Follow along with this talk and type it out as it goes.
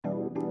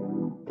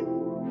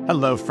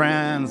Hello,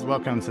 friends.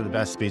 Welcome to the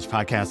Best Speech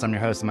Podcast. I'm your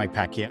host, Mike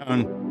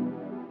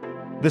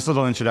Pacquione. This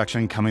little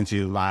introduction coming to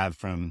you live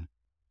from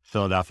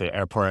Philadelphia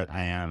Airport.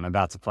 I am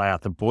about to fly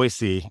out to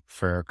Boise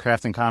for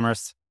Craft and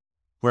Commerce,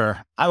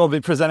 where I will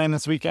be presenting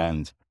this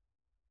weekend.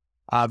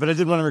 But I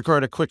did want to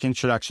record a quick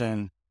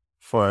introduction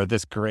for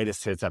this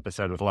greatest hits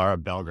episode with Laura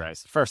Belgray.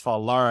 So first of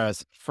all,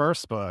 Laura's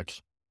first book,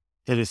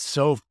 it is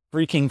so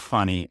freaking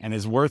funny and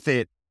is worth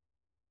it.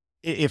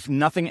 If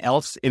nothing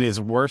else, it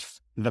is worth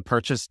the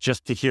purchase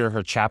just to hear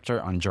her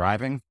chapter on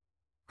driving.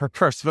 Her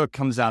first book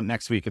comes out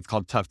next week. It's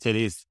called Tough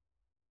Titties.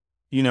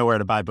 You know where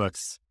to buy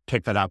books.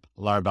 Pick that up.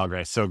 Laura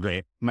Belgray, so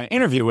great. My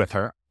interview with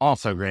her,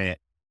 also great.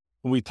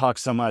 We talk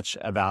so much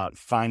about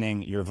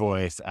finding your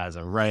voice as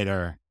a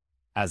writer,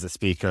 as a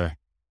speaker.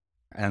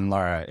 And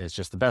Laura is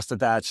just the best at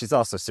that. She's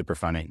also super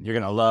funny. You're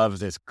going to love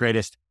this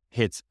greatest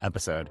hits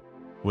episode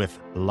with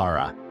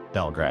Laura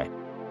Belgray.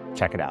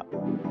 Check it out.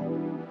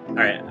 All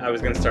right, I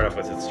was going to start off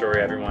with a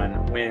story,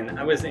 everyone. When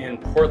I was in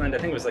Portland, I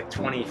think it was like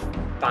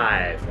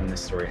 25 when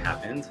this story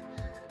happened.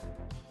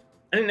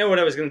 I didn't know what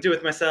I was going to do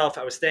with myself.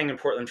 I was staying in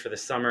Portland for the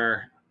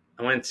summer.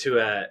 I went to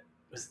a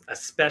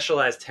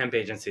specialized temp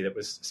agency that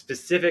was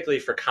specifically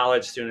for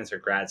college students or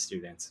grad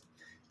students.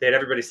 They had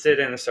everybody sit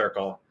in a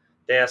circle.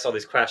 They asked all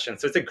these questions.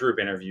 So it's a group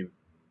interview.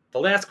 The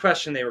last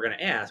question they were going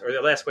to ask, or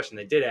the last question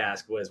they did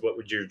ask, was, what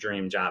would your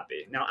dream job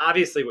be? Now,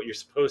 obviously, what you're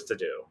supposed to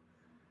do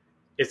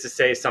is to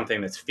say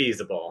something that's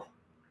feasible.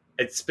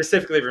 I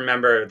specifically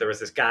remember there was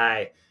this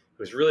guy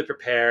who was really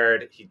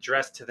prepared. He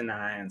dressed to the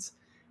nines.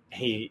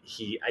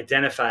 He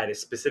identified a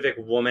specific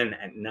woman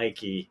at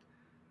Nike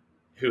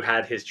who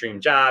had his dream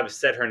job,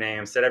 said her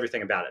name, said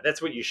everything about it.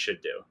 That's what you should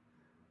do.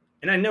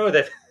 And I know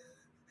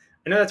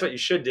that's what you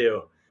should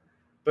do.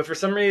 But for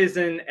some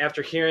reason,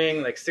 after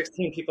hearing like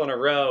 16 people in a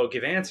row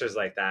give answers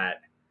like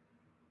that,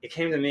 it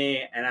came to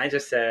me and I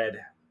just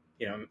said,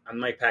 I'm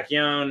Mike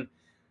Pacquione,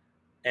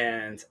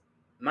 and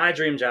my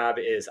dream job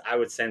is I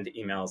would send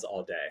emails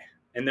all day.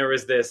 And there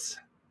was this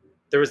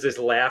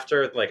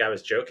laughter, like I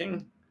was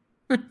joking.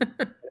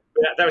 That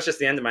was just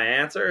the end of my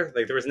answer.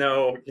 Like there was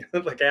no,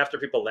 like after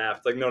people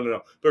laughed, like,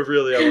 no. But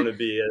really, I want to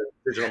be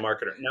a digital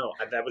marketer. No,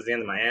 that was the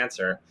end of my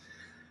answer.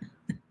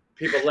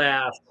 People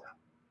laughed.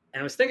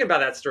 And I was thinking about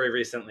that story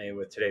recently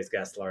with today's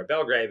guest, Laura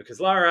Belgray, because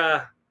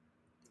Laura,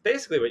 it's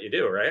basically what you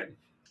do, right?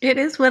 It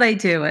is what I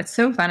do. It's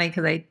so funny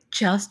because I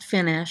just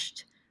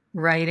finished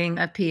writing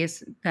a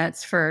piece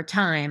that's for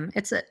Time.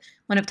 It's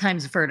one of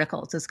Time's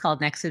verticals. It's called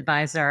Next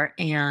Advisor.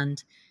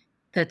 And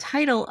the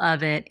title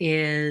of it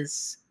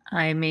is,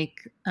 I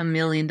make $1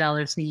 million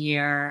a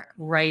year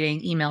writing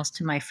emails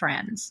to my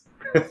friends.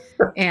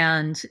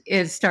 And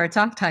it starts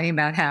off talking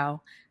about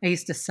how I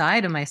used to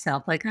sigh to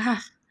myself, like, I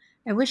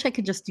wish I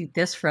could just do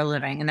this for a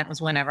living. And that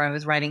was whenever I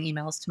was writing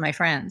emails to my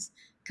friends,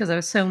 because I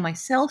was so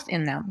myself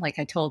in them. Like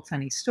I told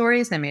funny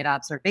stories, I made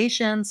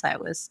observations, I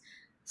was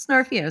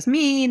snarky, I was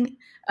mean,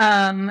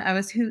 I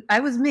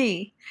was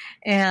me.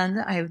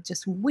 And I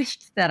just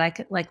wished that I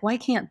could, like, why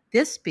can't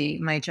this be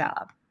my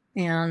job?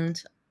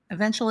 And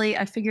eventually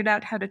I figured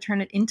out how to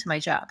turn it into my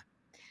job.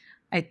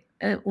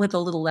 With a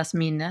little less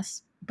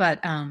meanness, but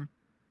I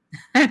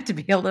have to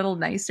be a little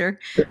nicer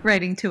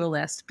writing to a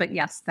list. But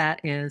yes, that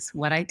is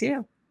what I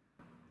do.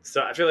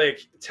 So I feel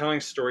like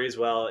telling stories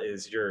well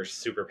is your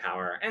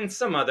superpower, and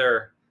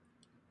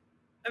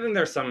I think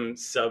there's some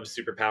sub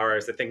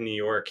superpowers. I think New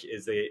York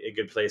is a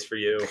good place for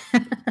you.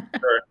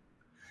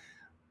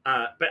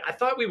 But I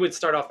thought we would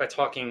start off by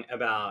talking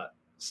about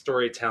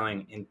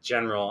storytelling in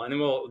general, and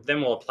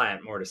then we'll apply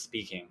it more to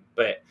speaking.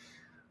 But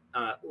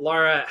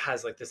Laura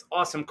has like this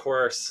awesome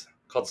course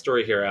called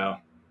Story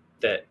Hero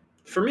that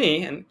for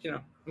me, and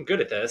I'm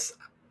good at this,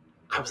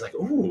 I was like,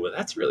 ooh,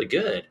 that's really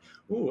good.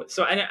 Ooh,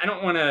 so I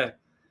don't want to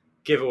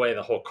give away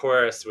the whole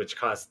course, which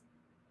costs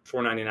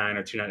 $4.99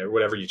 or $2.99 or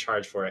whatever you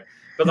charge for it.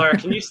 But Laura,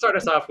 can you start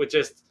us off with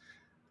just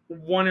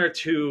one or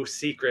two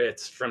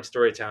secrets from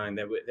storytelling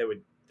that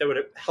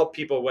would help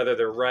people, whether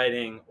they're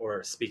writing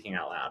or speaking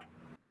out loud?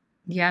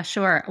 Yeah,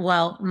 sure.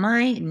 Well,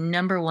 my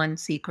number one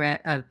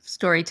secret of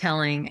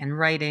storytelling and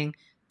writing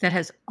that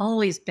has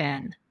always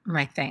been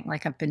my thing,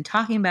 like I've been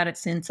talking about it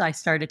since I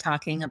started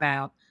talking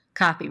about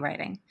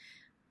copywriting,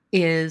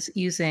 is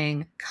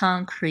using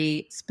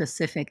concrete,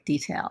 specific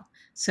detail.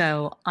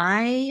 So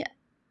I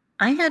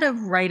had a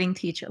writing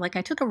teacher, like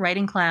I took a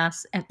writing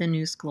class at the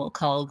New School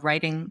called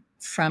Writing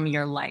from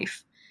Your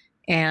Life.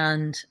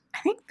 And I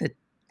think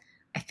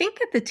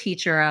that the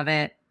teacher of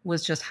it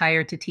was just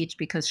hired to teach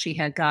because she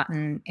had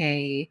gotten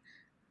a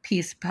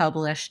piece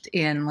published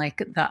in like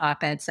the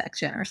op-ed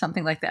section or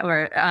something like that,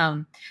 or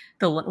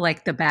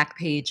the back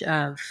page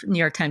of New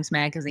York Times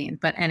Magazine.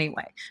 But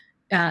anyway,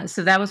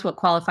 so that was what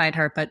qualified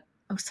her. But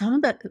some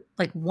of the,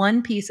 like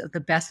one piece of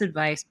the best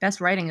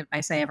writing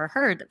advice I ever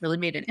heard that really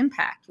made an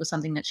impact was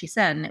something that she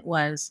said. And it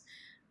was,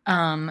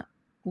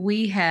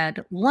 we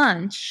had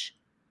lunch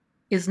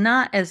is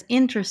not as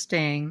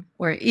interesting,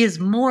 or is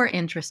more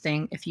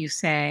interesting if you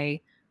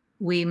say,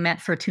 we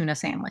met for tuna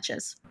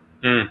sandwiches.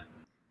 And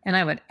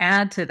I would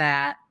add to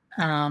that,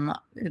 um,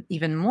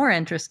 even more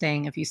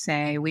interesting if you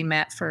say we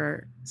met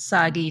for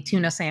soggy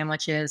tuna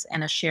sandwiches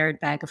and a shared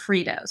bag of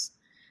Fritos.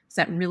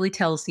 So that really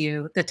tells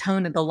you the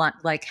tone of the lunch,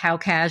 like how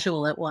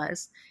casual it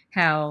was,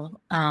 how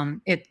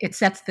it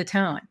sets the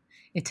tone.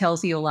 It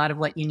tells you a lot of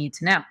what you need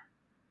to know.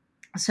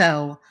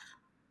 So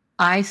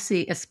I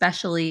see,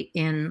 especially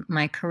in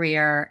my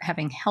career,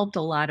 having helped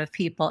a lot of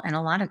people and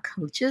a lot of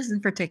coaches in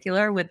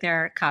particular with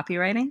their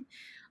copywriting,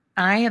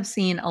 I have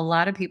seen a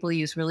lot of people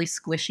use really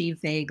squishy,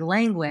 vague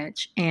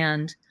language.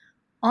 And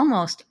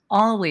almost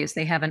always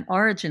they have an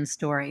origin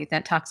story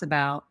that talks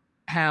about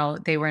how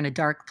they were in a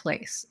dark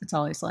place. It's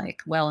always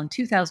like, well, in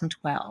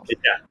 2012, Yeah,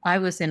 I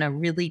was in a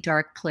really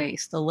dark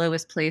place, the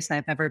lowest place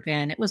I've ever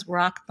been. It was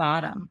rock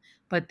bottom.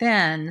 But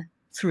then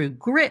through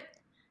grit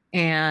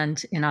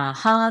and an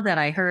aha that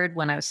I heard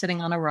when I was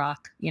sitting on a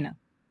rock,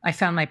 I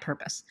found my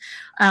purpose.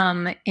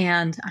 And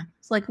I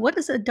was like, what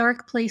does a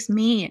dark place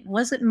mean?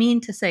 What does it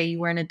mean to say you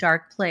were in a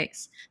dark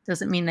place?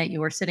 Does it mean that you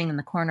were sitting in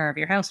the corner of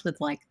your house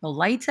with like the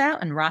lights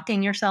out and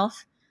rocking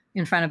yourself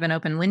in front of an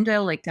open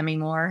window like Demi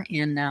Moore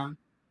in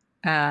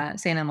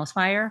St. Elmo's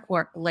Fire?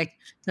 Or like,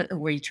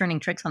 were you turning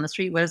tricks on the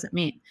street? What does it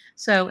mean?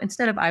 So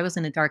instead of I was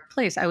in a dark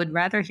place, I would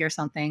rather hear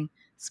something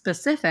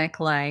specific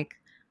like,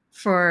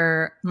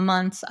 for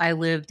months, I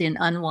lived in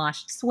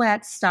unwashed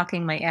sweats,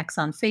 stalking my ex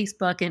on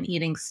Facebook and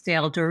eating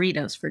stale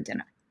Doritos for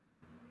dinner.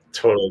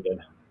 totally good.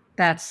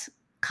 That's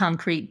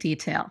concrete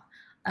detail.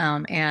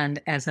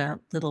 And as a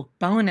little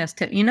bonus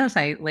tip, you notice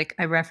I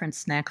reference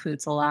snack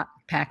foods a lot,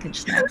 packaged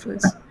snack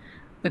foods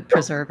with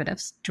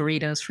preservatives,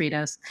 Doritos,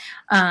 Fritos.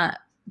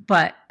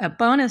 But a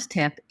bonus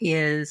tip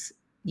is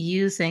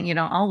using, you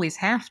don't always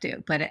have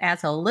to, but it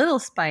adds a little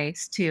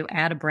spice to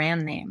add a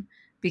brand name,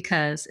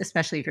 because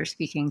especially if you're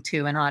speaking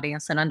to an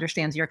audience that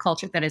understands your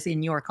culture, that is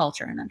in your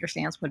culture and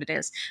understands what it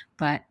is.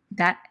 But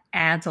that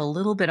adds a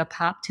little bit of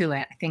pop to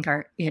it. I think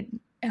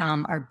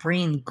our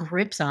brain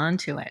grips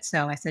onto it.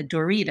 So I said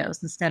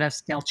Doritos instead of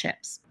stale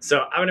chips.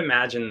 So I would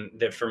imagine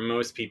that for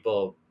most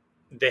people,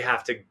 they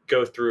have to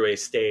go through a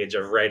stage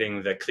of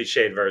writing the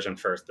cliched version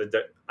first,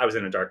 I was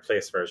in a dark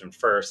place version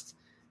first,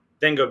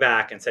 then go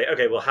back and say,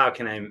 okay, well, how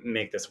can I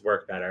make this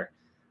work better?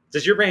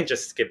 Does your brain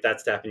just skip that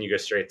step and you go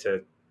straight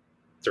to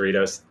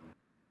Doritos?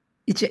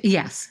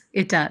 Yes,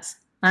 it does.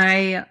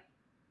 I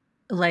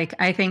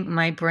think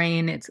my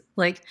brain, it's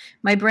like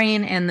my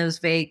brain and those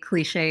vague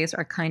cliches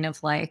are kind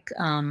of like,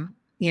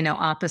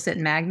 opposite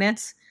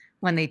magnets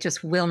when they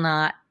just will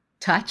not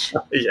touch.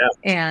 Yeah.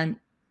 And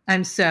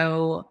I'm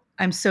so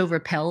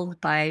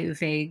repelled by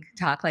vague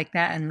talk like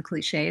that and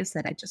cliches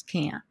that I just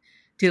can't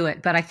do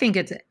it. But I think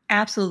it's an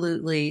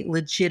absolutely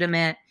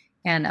legitimate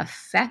and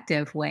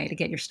effective way to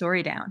get your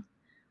story down.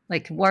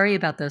 Like, worry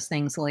about those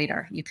things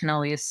later. You can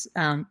always,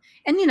 and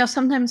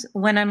sometimes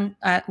when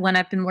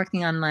I've been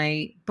working on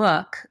my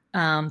book,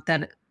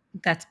 that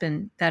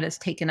has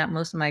taken up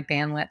most of my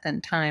bandwidth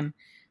and time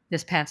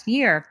this past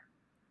year,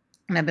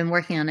 and I've been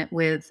working on it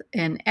with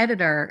an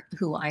editor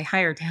who I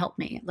hired to help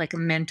me, like a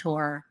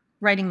mentor,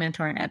 writing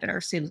mentor and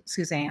editor,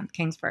 Suzanne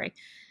Kingsbury.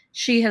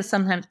 She has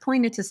sometimes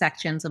pointed to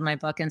sections of my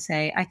book and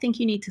say, I think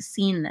you need to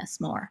scene this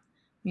more,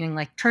 meaning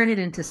like turn it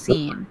into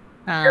scene.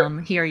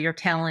 Here you're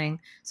telling.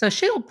 So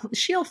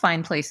she'll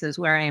find places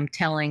where I am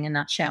telling and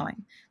not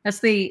showing.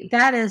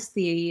 That is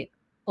the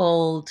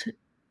old,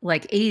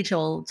 like age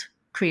old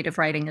creative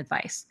writing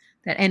advice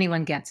that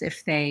anyone gets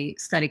if they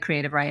study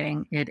creative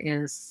writing. It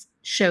is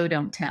show,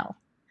 don't tell.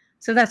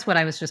 So that's what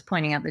I was just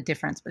pointing out, the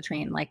difference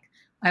between like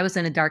I was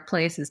in a dark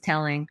place is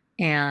telling,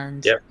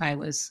 and Yep. I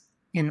was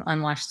in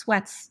unwashed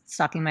sweats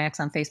stalking my ex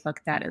on Facebook.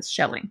 That is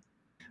showing.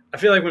 I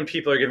feel like when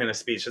people are giving a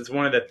speech, it's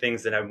one of the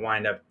things that I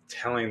wind up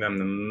telling them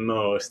the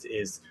most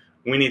is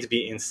we need to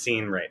be in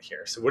scene right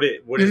here. So what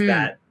is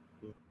that?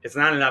 It's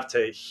not enough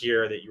to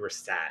hear that you were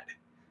sad.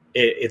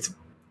 It's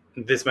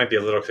this might be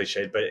a little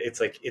cliche, but it's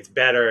like it's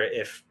better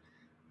if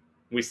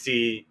we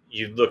see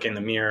you look in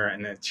the mirror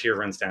and a tear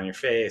runs down your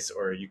face,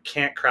 or you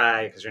can't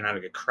cry because you're not a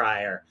good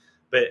crier.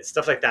 But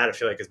stuff like that, I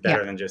feel like is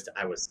better than just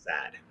I was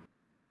sad.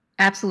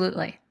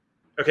 Absolutely.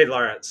 Okay,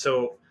 Laura.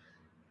 So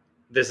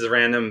this is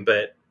random,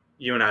 but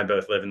you and I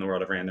both live in the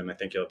world of random. I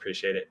think you'll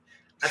appreciate it.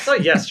 I saw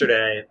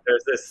yesterday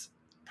there's this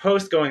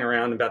post going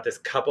around about this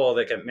couple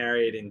that got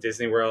married in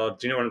Disney World.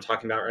 Do you know what I'm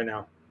talking about right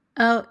now?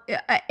 Oh,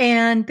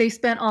 and they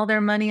spent all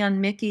their money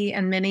on Mickey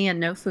and Minnie and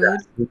no food.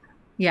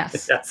 Yes.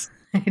 Yes, Yes.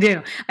 I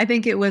do. I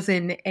think it was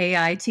an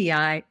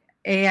AITA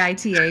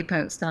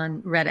post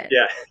on Reddit.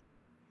 Yeah.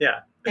 Yeah.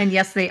 And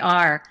yes, they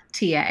are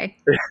TA.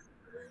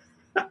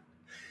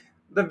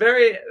 The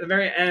very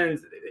end,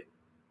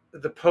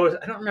 the post,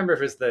 I don't remember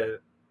if it's I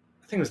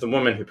think it was the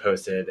woman who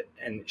posted,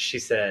 and she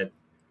said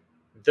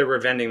there were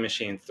vending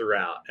machines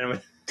throughout. And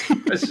I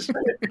was just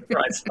trying to think for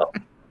myself.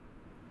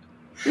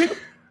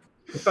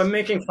 If I'm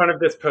making fun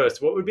of this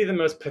post, what would be the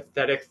most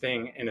pathetic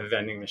thing in a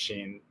vending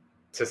machine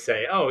to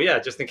say, oh, yeah,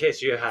 just in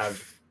case you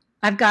have.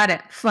 I've got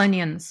it.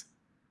 Funyuns.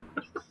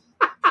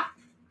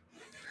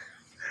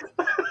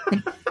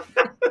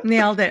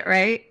 Nailed it,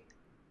 right?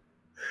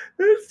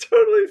 It's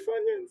totally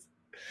Funyuns.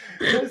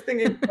 I was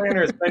thinking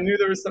planners, but I knew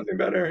there was something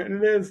better,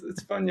 and it is.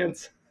 It's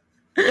Funyuns.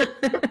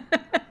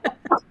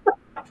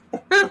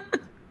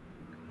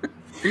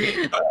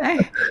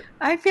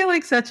 I feel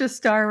like such a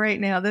star right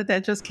now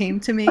that just came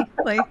to me.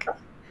 Like,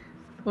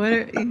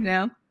 what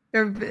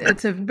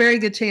it's a very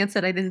good chance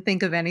that I didn't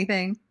think of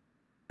anything,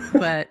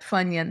 but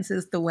Funyuns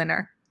is the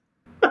winner.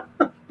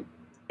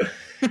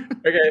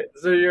 Okay,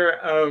 so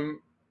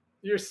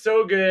you're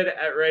so good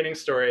at writing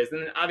stories,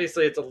 and then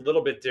obviously it's a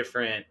little bit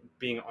different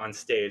being on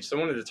stage. So I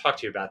wanted to talk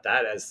to you about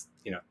that, as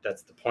you know,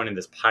 that's the point of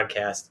this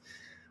podcast.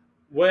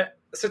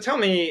 So tell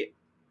me,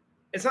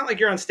 it's not like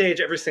you're on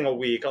stage every single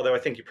week, although I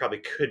think you probably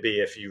could be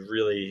if you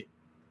really,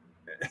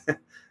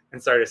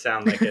 and sorry to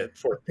sound like a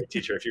fourth grade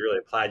teacher, if you really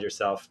applied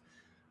yourself.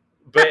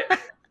 But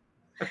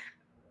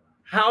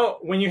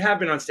when you have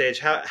been on stage,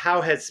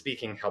 how has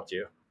speaking helped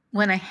you?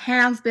 When I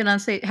have been on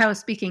stage, how has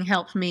speaking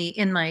helped me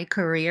in my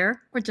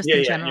career or just in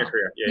Yeah, in your general?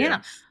 career. Yeah,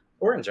 Yeah.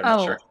 or in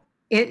general, sure.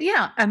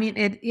 Oh, I mean,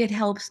 it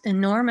helps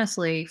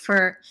enormously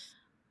for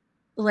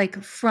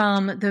like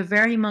from the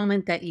very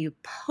moment that you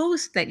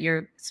post that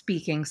you're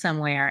speaking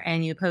somewhere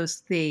and you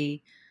post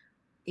the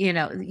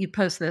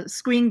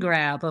screen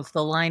grab of the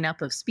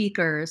lineup of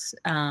speakers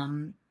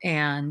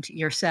and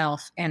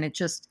yourself, and it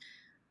just,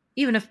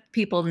 even if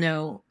people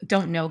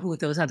don't know who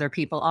those other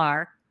people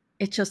are,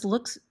 it just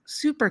looks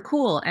super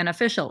cool and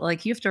official.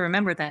 Like, you have to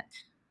remember that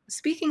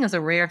speaking is a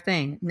rare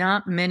thing.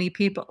 Not many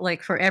people,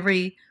 like for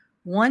every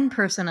one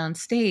person on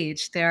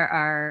stage, there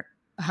are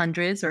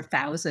hundreds or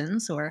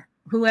thousands or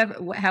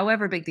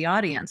however big the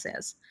audience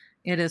is.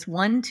 It is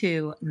one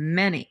to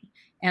many.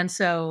 And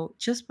so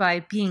just by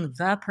being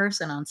the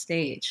person on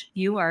stage,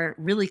 you are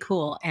really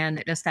cool, and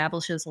it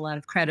establishes a lot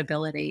of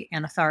credibility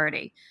and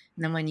authority.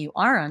 And then when you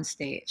are on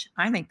stage,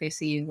 I think they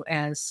see you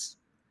as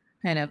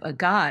kind of a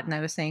god. And I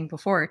was saying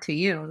before to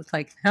you, it's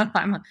like, no,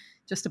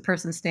 just a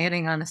person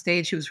standing on a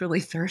stage who's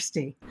really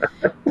thirsty.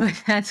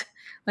 But that's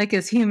like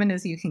as human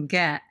as you can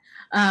get.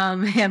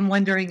 And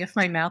wondering if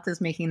my mouth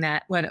is making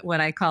that, what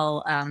I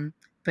call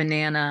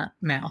banana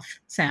mouth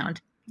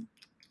sound.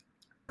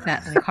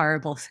 That like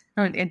horrible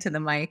sound into the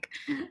mic,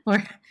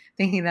 or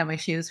thinking that my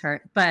shoes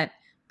hurt. But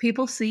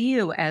people see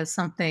you as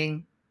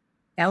something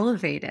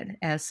elevated,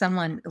 as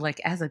someone,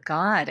 like as a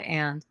god,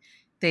 and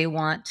they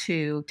want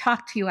to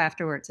talk to you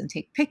afterwards and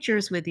take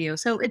pictures with you.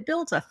 So it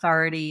builds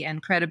authority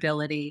and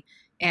credibility,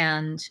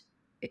 and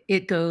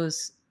it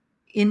goes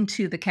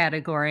into the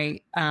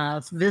category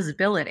of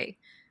visibility,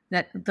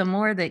 that the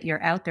more that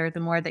you're out there, the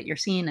more that you're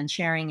seen and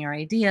sharing your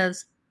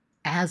ideas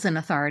as an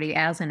authority,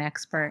 as an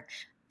expert,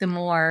 the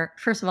more,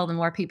 first of all, the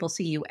more people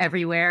see you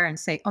everywhere and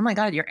say, oh my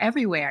God, you're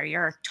everywhere.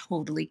 You're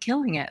totally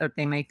killing it. Or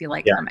they might be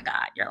like, Yeah. oh my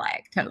God, you're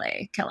like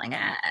totally killing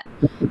it.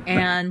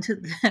 And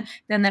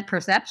then that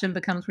perception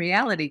becomes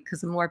reality,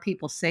 because the more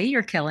people say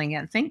you're killing it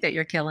and think that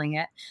you're killing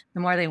it, the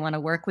more they want to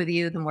work with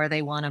you, the more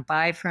they want to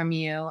buy from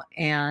you,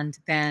 and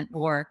then,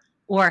 or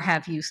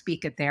have you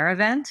speak at their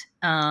event.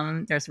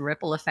 There's a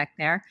ripple effect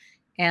there.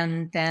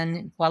 And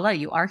then voila,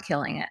 you are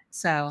killing it.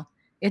 So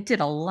it did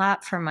a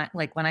lot for my,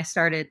 like when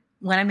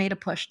I made a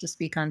push to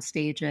speak on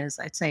stages,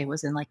 I'd say it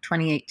was in like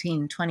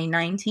 2018,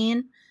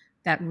 2019,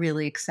 that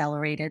really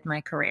accelerated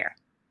my career.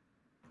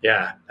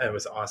 Yeah, that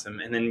was awesome.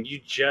 And then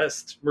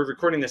we're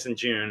recording this in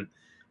June.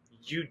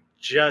 You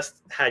just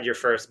had your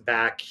first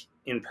back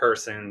in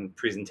person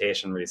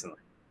presentation recently.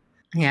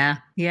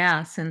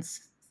 Yeah,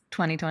 since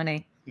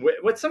 2020.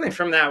 What's something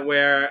from that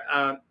where,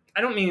 I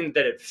don't mean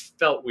that it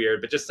felt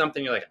weird, but just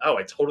something you're like, oh,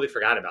 I totally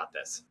forgot about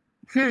this.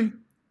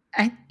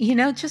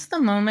 Just the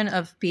moment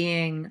of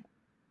being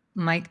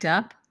mic'd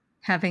up,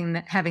 having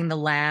the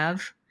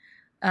lav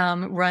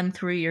run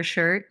through your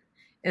shirt,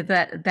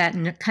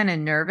 that kind of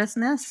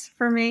nervousness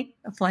for me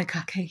of like,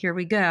 okay, here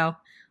we go.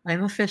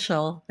 I'm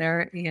official.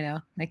 They're,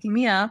 making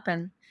me up,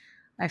 and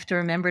I have to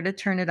remember to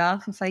turn it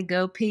off if I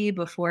go pee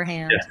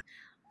beforehand.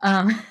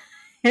 Yeah.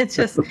 It's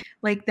just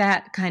like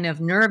that kind of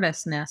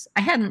nervousness.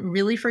 I hadn't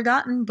really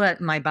forgotten,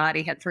 but my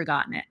body had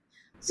forgotten it.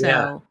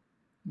 So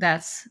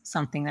that's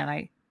something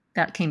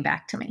that came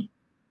back to me.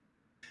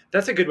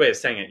 That's a good way of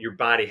saying it. Your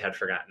body had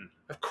forgotten.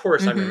 Of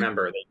course, I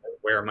remember that you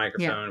wear a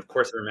microphone. Yeah. Of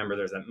course, I remember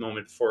there's that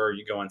moment before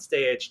you go on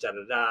stage,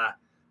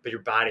 but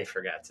your body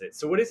forgets it.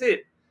 So what is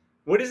it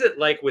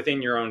like within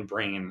your own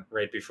brain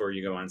right before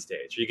you go on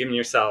stage? Are you giving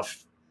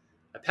yourself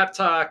a pep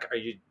talk? Are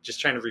you just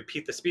trying to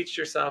repeat the speech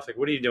to yourself? Like,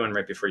 what are you doing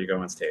right before you go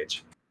on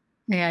stage?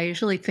 Yeah,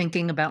 usually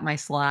thinking about my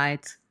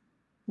slides.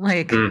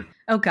 Like,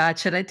 oh God,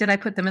 did I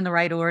put them in the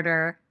right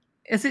order?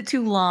 Is it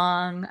too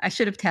long? I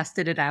should have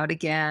tested it out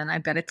again. I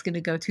bet it's going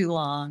to go too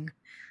long.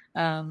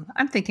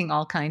 I'm thinking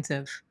all kinds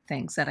of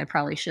things that I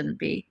probably shouldn't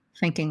be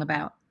thinking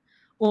about.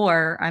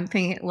 Or I'm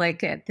thinking,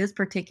 like at this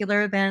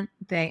particular event,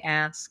 they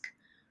ask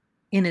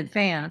in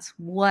advance,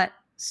 what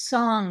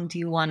song do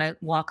you want to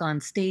walk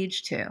on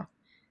stage to?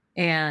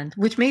 And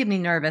which made me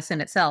nervous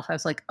in itself. I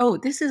was like, oh,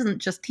 this isn't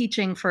just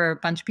teaching for a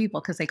bunch of people,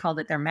 because they called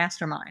it their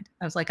mastermind.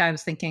 I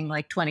was thinking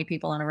like 20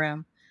 people in a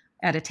room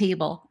at a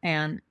table,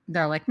 and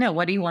they're like, no,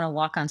 what do you want to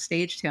walk on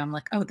stage to? I'm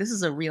like, oh, this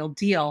is a real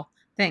deal.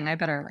 thing. I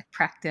better like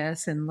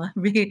practice and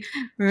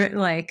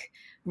like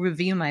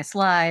review my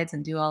slides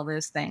and do all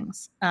those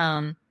things.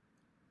 I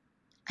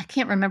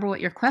can't remember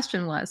what your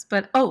question was,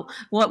 but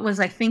what was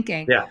I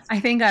thinking? Yeah. I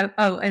think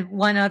and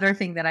one other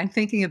thing that I'm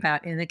thinking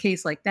about in a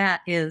case like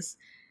that is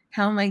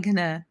how am I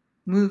gonna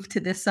move to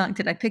this song?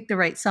 Did I pick the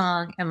right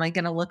song? Am I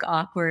gonna look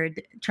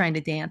awkward trying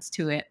to dance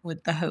to it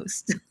with the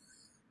host?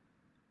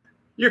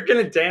 You're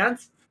going to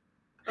dance?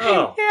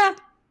 Oh, Yeah,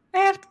 I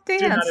have to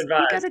do not dance. You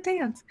advise. gotta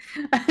dance.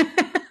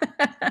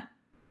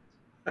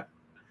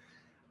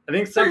 I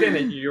think something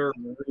that you're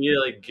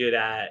really good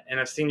at, and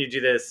I've seen you do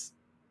this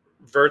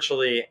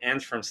virtually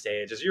and from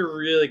stage, is you're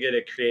really good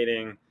at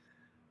creating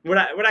what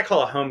I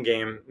call a home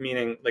game,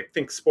 meaning like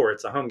think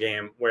sports, a home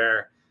game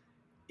where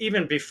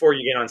even before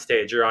you get on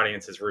stage, your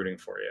audience is rooting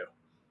for you.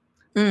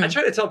 I Mm,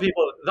 try to tell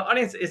people the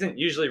audience isn't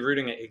usually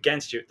rooting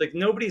against you. Like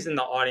nobody's in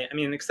the audience. I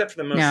mean, except for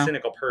the most no.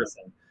 cynical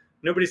person,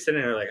 nobody's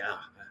sitting there like, oh,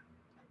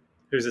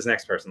 who's this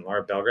next person?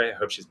 Laura Belgray? I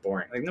hope she's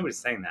boring. Like nobody's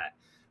saying that,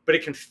 but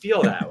it can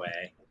feel that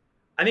way.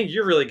 I think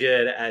you're really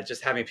good at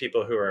just having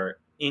people who are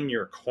in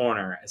your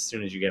corner as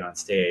soon as you get on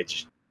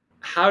stage.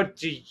 How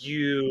do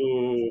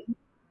you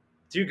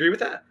agree with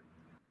that?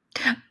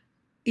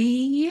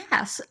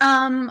 Yes.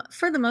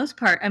 For the most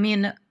part, I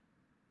mean,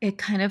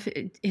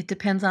 it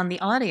depends on the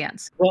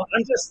audience. Well,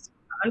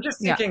 I'm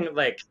just Yeah. thinking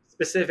like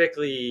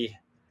specifically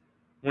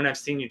when I've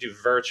seen you do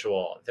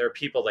virtual, there are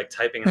people like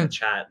typing in the Hmm.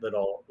 chat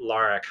little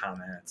Laura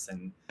comments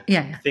and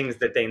Yeah, yeah. things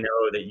that they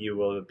know that you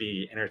will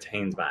be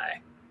entertained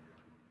by.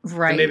 And maybe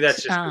Right.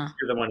 that's just because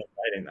you're the one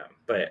inviting them.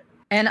 But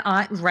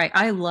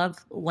I love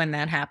when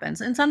that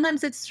happens. And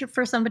sometimes it's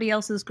for somebody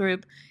else's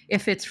group.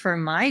 If it's for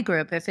my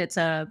group, if it's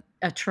a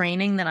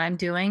training that I'm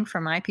doing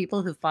for my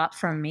people who fought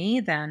from me,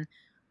 then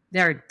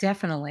they're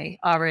definitely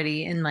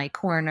already in my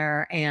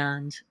corner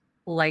and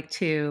like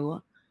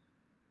to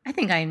I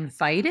think I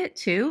invite it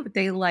too.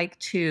 They like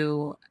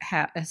to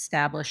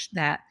establish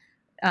that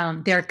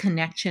their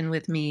connection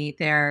with me.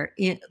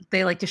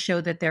 They like to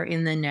show that they're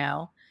in the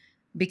know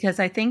because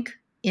I think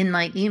in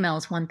my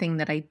emails, one thing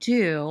that I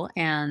do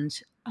and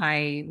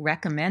I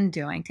recommend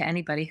doing to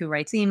anybody who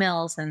writes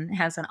emails and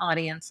has an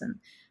audience and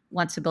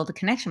wants to build a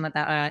connection with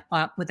that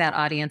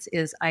audience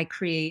is I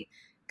create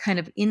kind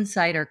of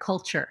insider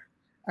culture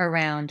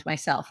around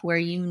myself where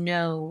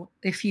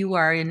if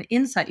you're an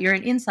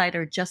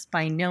insider just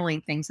by knowing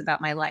things about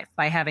my life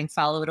by having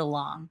followed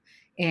along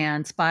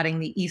and spotting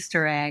the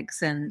easter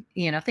eggs and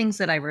things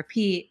that I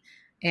repeat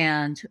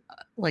and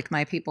like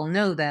my people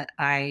know that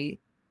I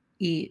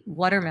eat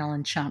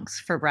watermelon chunks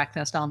for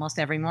breakfast almost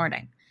every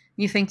morning.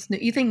 You think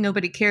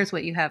nobody cares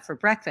what you have for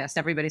breakfast.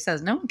 Everybody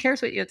says no one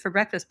cares what you have for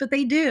breakfast, but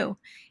they do.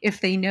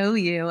 If they know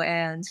you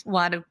and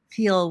want to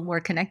feel more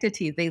connected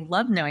to you, they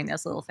love knowing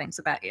those little things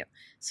about you.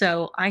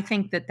 So I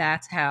think that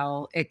that's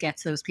how it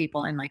gets those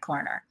people in my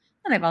corner.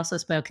 And I've also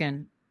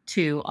spoken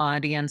to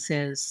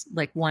audiences,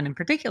 like one in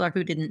particular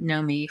who didn't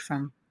know me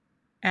from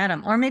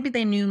Adam, or maybe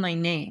they knew my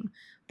name,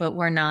 but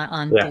were not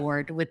on yeah.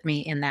 board with me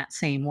in that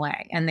same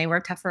way. And they were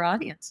a tougher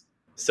audience.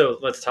 So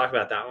let's talk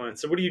about that one.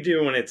 So what do you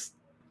do when it's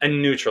a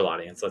neutral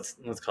audience? Let's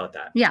call it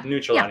that. Yeah.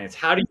 Neutral Yeah. audience.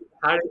 How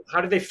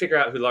do they figure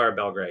out who Laura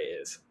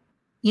Belgray is?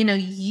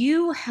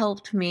 You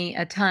helped me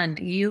a ton.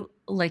 You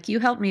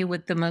helped me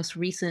with the most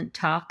recent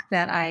talk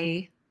that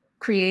I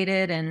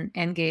created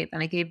and gave.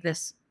 And I gave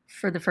this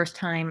for the first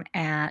time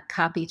at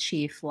Copy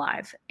Chief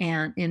Live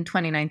and in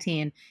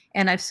 2019.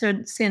 And I've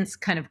since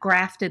kind of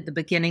grafted the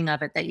beginning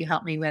of it that you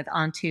helped me with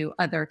onto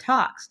other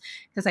talks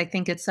because I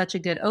think it's such a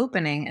good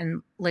opening.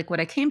 And like what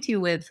I came to you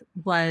with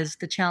was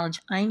the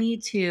challenge. I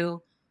need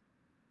to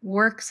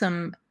work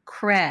some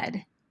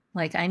cred.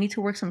 Like I need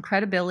to work some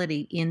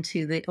credibility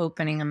into the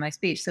opening of my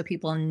speech so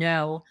people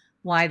know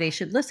why they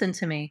should listen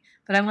to me.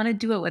 But I want to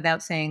do it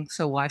without saying,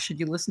 so why should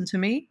you listen to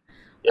me?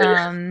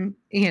 Yeah,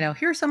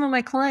 Here are some of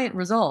my client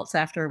results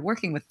after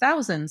working with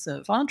thousands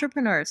of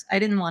entrepreneurs. I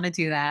didn't want to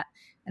do that.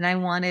 And I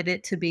wanted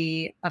it to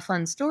be a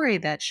fun story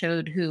that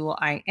showed who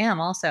I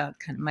am, also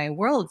kind of my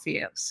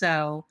worldview.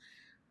 So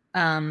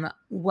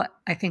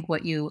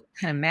what you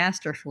kind of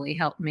masterfully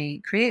helped me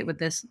create with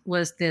this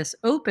was this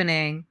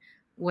opening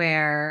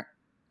where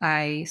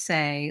I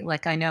say,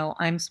 like, I know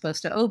I'm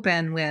supposed to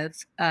open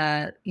with,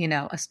 a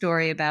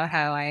story about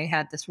how I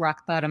had this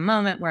rock bottom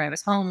moment where I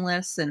was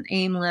homeless and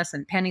aimless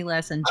and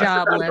penniless and I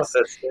forgot about jobless.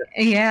 this.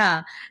 Yeah.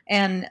 Yeah.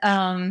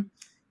 And,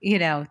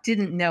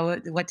 didn't know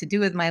what to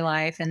do with my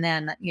life. And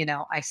then,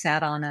 I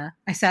sat on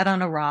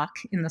a rock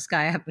in the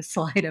sky. I have a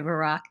slide of a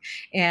rock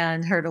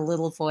and heard a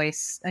little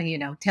voice,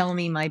 tell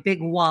me my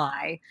big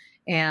why.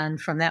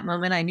 And from that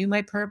moment, I knew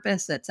my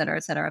purpose, et cetera,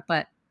 et cetera.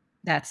 But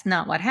that's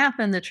not what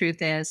happened. The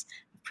truth is,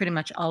 I've pretty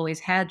much always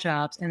had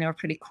jobs, and they were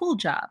pretty cool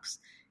jobs.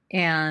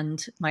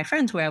 And my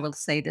friends were able to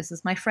say, this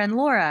is my friend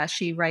Laura.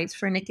 She writes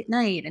for Nick at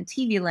Night and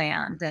TV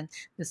Land. And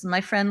this is my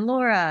friend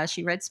Laura.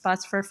 She writes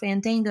spots for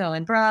Fandango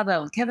and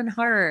Bravo and Kevin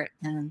Hart.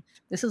 And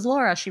this is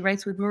Laura. She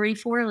writes with Marie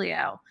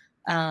Forleo.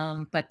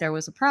 But there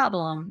was a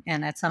problem.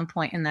 And at some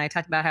point, and I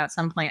talked about how at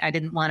some point I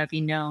didn't want to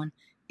be known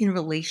in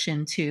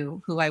relation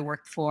to who I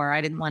worked for.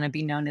 I didn't want to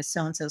be known as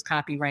so-and-so's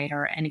copywriter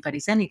or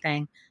anybody's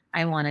anything.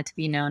 I wanted to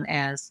be known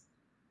as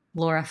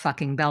Laura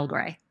fucking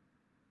Belgray,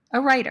 a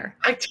writer.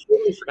 I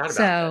totally forgot about this.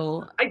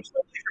 So I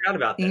totally forgot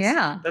about this.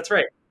 yeah, That's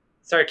right.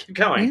 Sorry, keep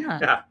going. yeah.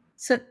 Yeah.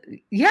 So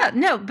yeah,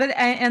 no, but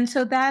and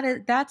so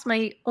that's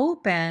my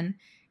open,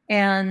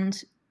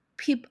 and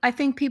I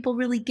think people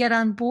really get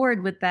on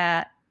board with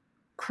that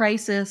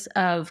crisis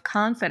of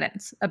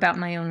confidence about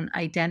my own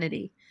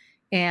identity.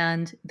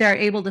 And they're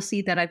able to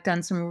see that I've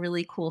done some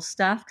really cool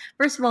stuff.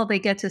 First of all, they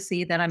get to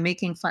see that I'm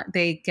making fun.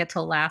 They get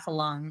to laugh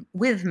along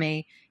with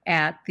me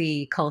at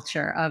the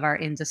culture of our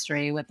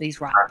industry with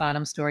these rock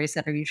bottom stories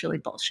that are usually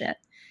bullshit.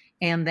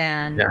 And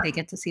then Yeah. they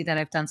get to see that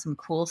I've done some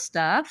cool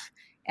stuff.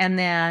 And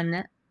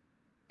then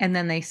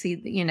they see,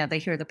 they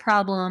hear the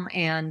problem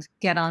and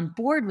get on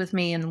board with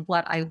me and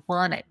what I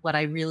wanted, what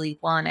I really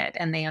wanted,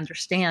 and they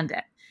understand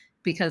it.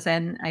 Because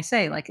then I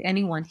say, like,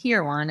 anyone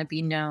here want to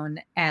be known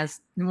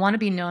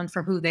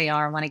for who they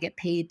are, want to get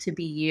paid to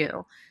be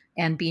you,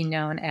 and be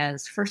known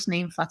as first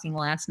name, fucking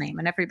last name.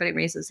 And everybody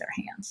raises their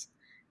hands.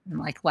 I'm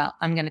like, well,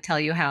 I'm going to tell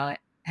you how it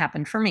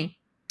happened for me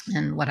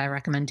and what I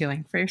recommend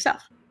doing for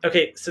yourself.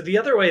 Okay, so the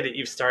other way that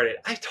you've started,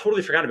 I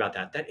totally forgot about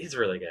that. That is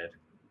really good.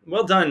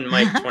 Well done,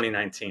 Mike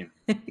 2019.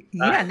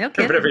 Yeah, no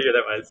kidding. Whatever year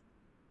that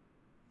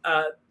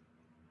was.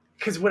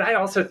 Because what I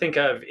also think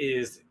of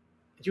is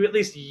you at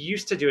least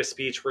used to do a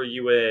speech where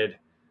you would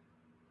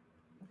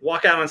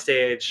walk out on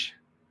stage,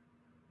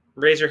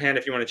 raise your hand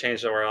if you want to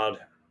change the world.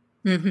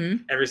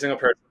 Mm-hmm. Every single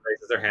person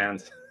raises their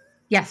hand.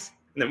 Yes.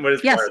 And then what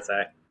does Laura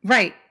say?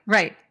 Right.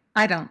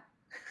 I don't.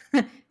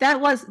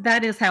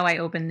 That is how I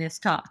open this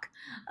talk.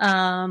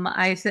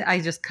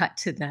 I just cut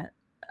to the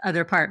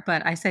other part,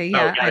 but I say,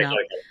 yeah, I don't.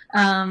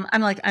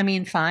 I'm like, I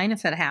mean, fine,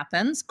 if it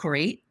happens,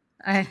 great.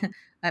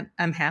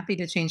 I'm happy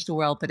to change the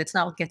world, but it's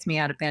not what gets me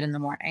out of bed in the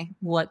morning.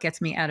 What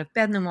gets me out of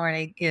bed in the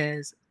morning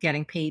is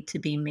getting paid to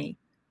be me.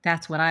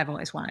 That's what I've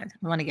always wanted.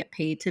 I want to get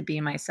paid to be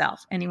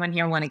myself. Anyone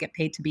here want to get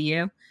paid to be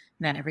you? And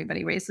then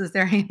everybody raises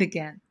their hand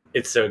again.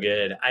 It's so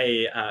good.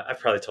 I've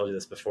probably told you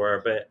this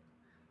before, but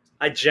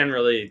I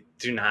generally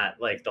do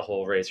not like the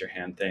whole raise your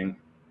hand thing.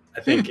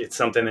 I think it's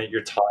something that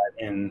you're taught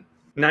in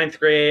 9th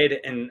grade.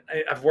 And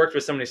I've worked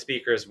with so many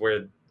speakers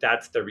where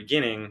that's their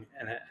beginning.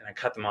 And I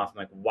cut them off. I'm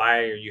like, why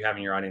are you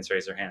having your audience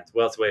raise their hands?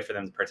 Well, it's a way for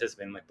them to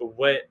participate. I'm like, but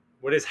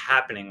what is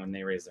happening when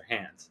they raise their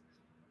hands?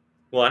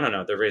 Well, I don't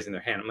know. They're raising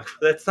their hand. I'm like,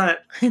 well, that's not,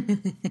 it's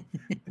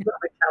not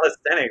like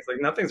calisthenics.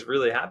 Like, nothing's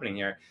really happening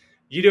here.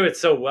 You do it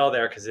so well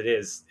there because it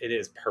is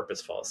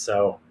purposeful.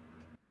 So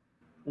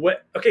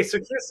okay, so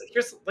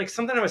here's like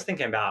something I was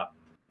thinking about.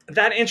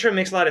 That intro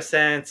makes a lot of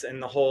sense,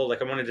 and the whole,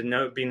 like, I wanted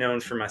to be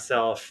known for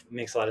myself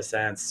makes a lot of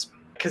sense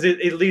because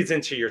it leads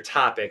into your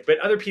topic. But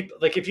other people,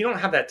 like, if you don't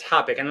have that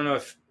topic, I don't know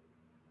if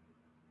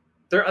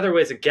there are other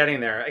ways of getting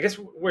there. I guess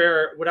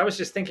what I was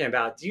just thinking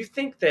about, do you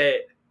think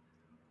that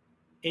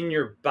in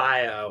your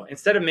bio,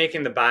 instead of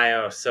making the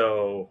bio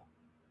so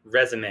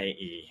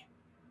resume-y,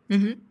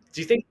 mm-hmm.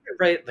 do you think you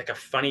could write like a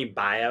funny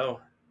bio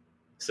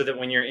so that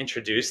when you're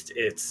introduced,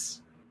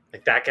 it's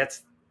like that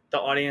gets the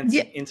audience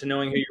into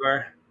knowing who you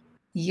are?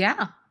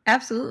 Yeah,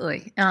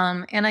 absolutely.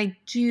 And I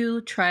do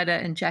try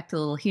to inject a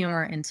little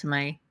humor into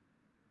my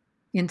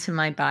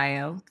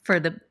bio for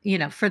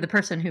the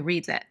person who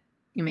reads it.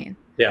 You mean?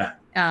 Yeah.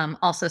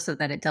 Also so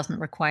that it doesn't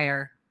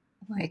require,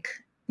 like,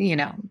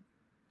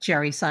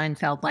 Jerry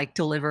Seinfeld like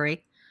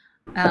delivery.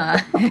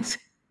 It's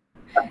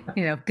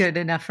good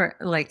enough for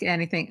like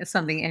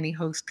something any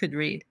host could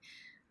read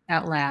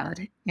out loud.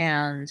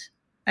 And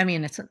I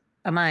mean,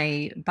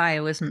 my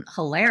bio isn't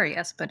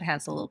hilarious, but it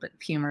has a little bit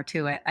of humor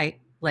to it. I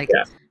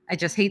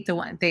just hate the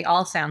one. They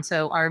all sound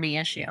so Army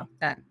issue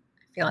that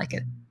I feel like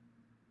it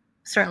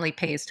certainly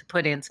pays to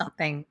put in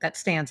something that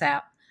stands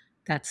out,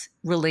 that's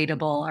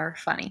relatable or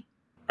funny.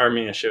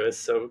 Army issue is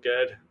so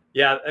good.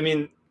 Yeah, I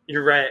mean,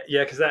 you're right.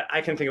 Yeah, because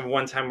I can think of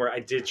one time where I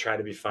did try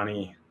to be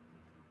funny,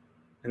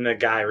 and the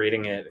guy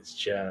reading it is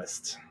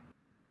just,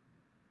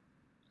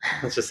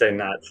 let's just say,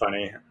 not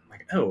funny. I'm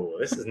like, oh,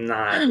 this is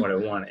not what I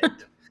wanted.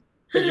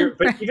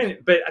 But I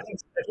think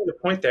the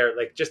point there,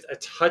 like, just a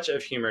touch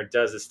of humor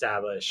does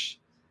establish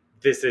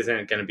this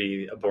isn't going to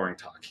be a boring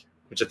talk,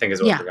 which I think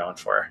is what we're going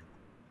for.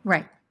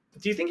 Right.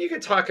 Do you think you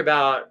could talk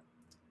about?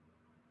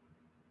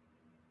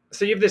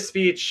 So you have this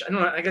speech. I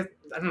don't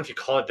know if you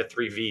call it the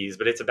 3 V's,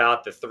 but it's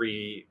about the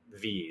 3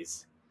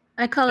 V's.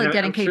 I call it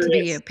getting paid to be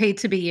you. Paid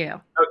to be you.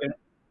 Okay.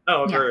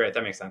 Oh, right.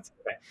 That makes sense.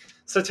 Okay.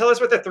 So tell us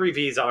what the 3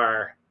 V's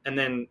are, and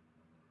then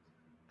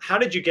how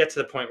did you get to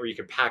the point where you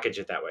could package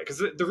it that way?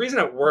 Because the reason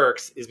it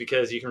works is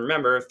because you can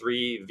remember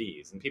 3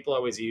 V's, and people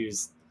always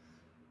use.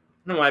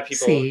 I don't know why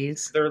people.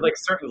 C's. There are like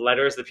certain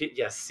letters that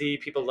C.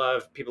 People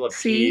love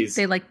C. P's.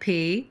 They like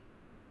P.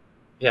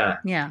 Yeah.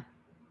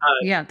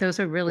 Yeah. Those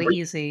are really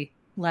easy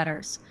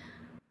letters.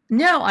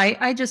 No,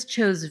 I just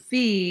chose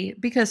V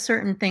because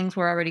certain things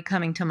were already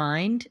coming to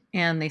mind,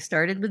 and they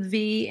started with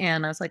V,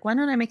 and I was like, why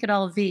don't I make it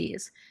all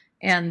V's?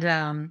 And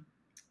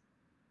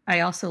I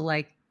also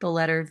like the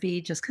letter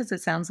V just because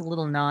it sounds a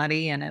little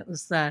naughty, and it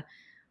was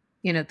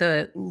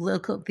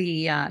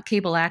the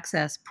cable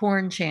access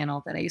porn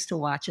channel that I used to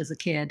watch as a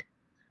kid,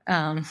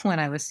 when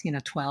I was,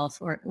 12,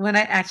 or when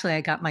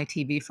I got my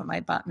TV for my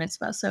bat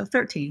mitzvah. So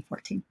 13,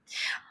 14.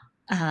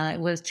 It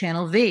was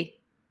Channel V,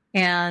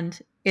 and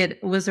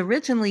it was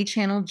originally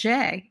Channel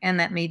J, and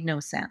that made no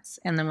sense.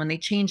 And then when they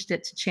changed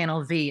it to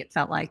Channel V, it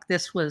felt like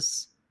this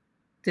was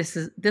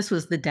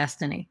the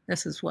destiny.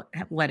 This is what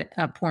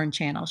a porn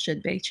channel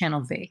should be,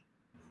 Channel V.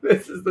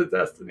 This is the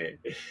destiny.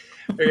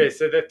 Okay,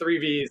 so the three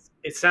V's,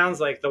 it sounds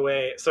like the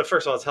way, so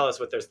first of all, tell us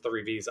what those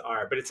three V's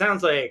are, but it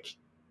sounds like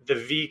the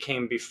V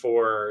came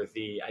before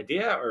the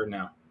idea, or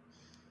no?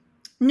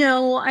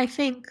 No, I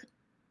think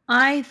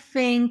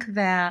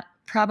that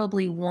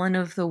probably one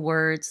of the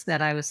words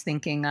that I was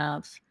thinking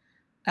of,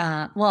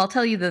 well, I'll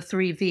tell you the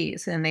three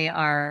V's, and they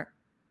are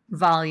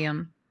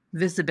volume,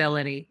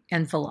 visibility,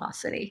 and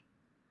velocity.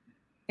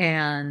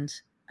 And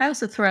I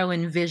also throw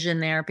in vision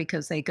there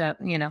because they got,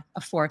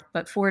 a fourth,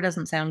 but 4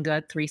 doesn't sound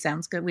good. 3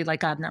 sounds good. We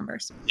like odd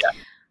numbers. Yeah.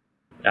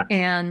 Yeah.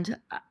 And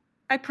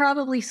I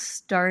probably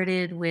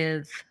started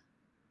with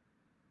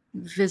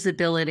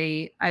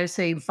visibility. I would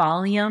say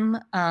volume.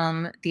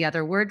 The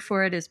other word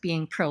for it is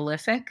being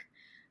prolific.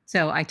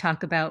 So I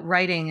talk about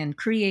writing and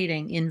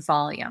creating in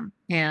volume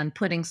and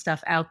putting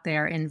stuff out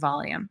there in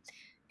volume.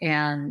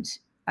 And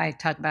I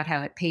talk about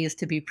how it pays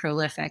to be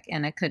prolific,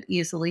 and it could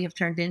easily have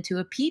turned into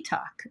a P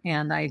talk.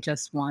 And I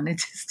just wanted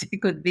to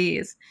stick with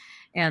these,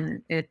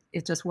 and it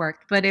just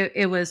worked. But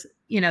it was,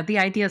 the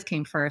ideas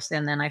came first,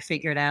 and then I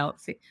figured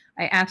out,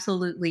 I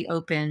absolutely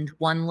opened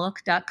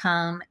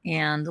onelook.com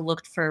and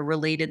looked for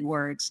related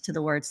words to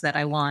the words that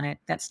I wanted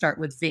that start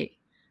with V,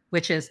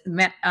 which is,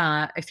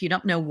 if you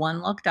don't know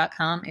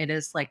onelook.com, it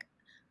is like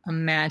a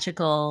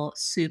magical,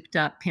 souped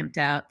up, pimped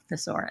out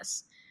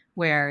thesaurus,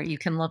 where you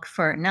can look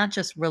for not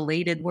just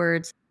related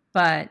words,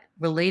 but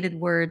related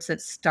words that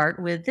start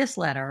with this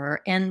letter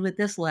or end with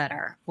this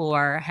letter,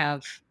 or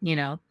have,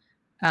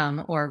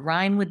 or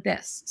rhyme with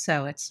this.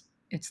 So it's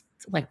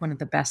like one of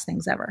the best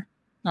things ever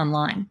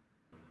online.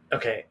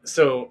 Okay,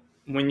 so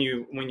when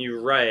you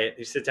write,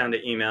 you sit down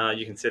to email,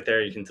 you can sit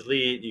there, you can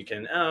delete, you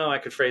can, I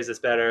could phrase this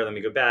better, let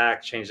me go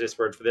back, change this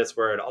word for this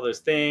word, all those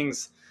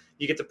things.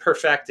 You get to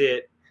perfect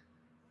it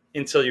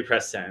until you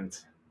press send.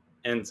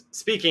 And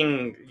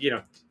speaking,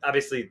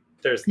 obviously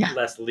there's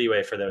less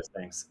leeway for those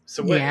things.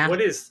 So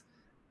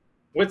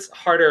what's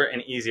harder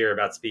and easier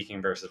about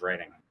speaking versus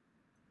writing?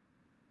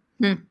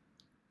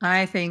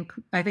 I think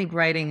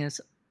writing is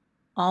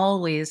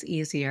always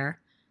easier,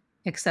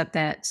 except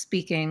that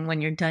speaking, when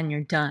you're done,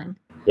 you're done.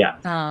 Yeah.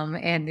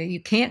 And you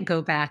can't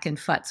go back and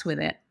futz with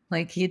it.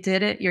 Like, you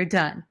did it, you're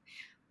done.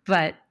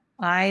 But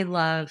I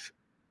love,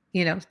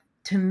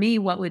 to me,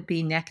 what would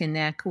be neck and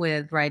neck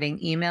with writing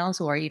emails,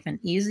 or even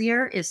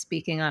easier, is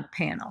speaking on a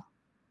panel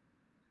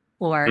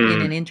or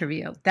in an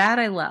interview. That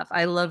I love.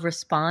 I love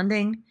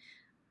responding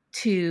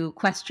to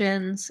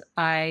questions.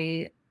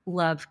 I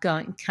love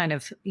going kind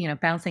of,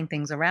 bouncing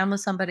things around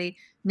with somebody.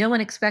 No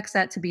one expects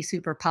that to be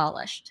super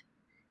polished.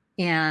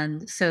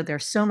 And so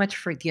there's so much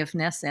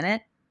forgiveness in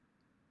it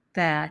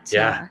that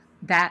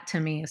that to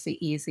me is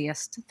the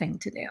easiest thing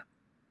to do.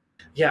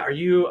 Yeah.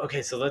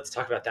 Okay, so let's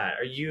talk about that.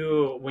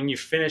 When you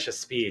finish a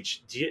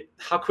speech,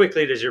 how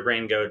quickly does your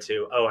brain go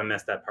to, oh, I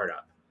messed that part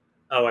up,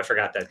 oh, I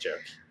forgot that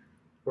joke?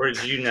 Or are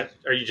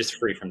you just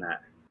free from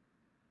that?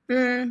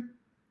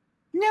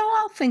 No,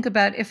 I'll think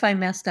about if I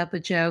messed up a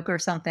joke or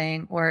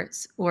something, or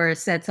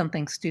said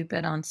something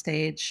stupid on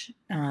stage.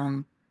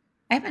 I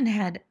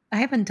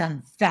haven't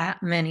done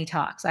that many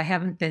talks. I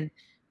haven't been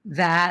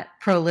that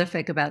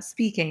prolific about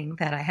speaking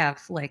that I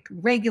have like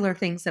regular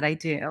things that I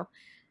do.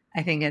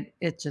 I think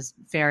it just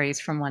varies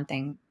from one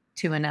thing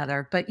to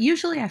another. But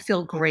usually I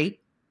feel great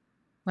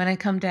when I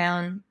come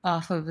down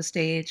off of a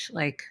stage,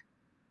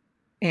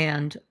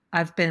 and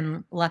I've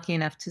been lucky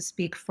enough to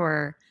speak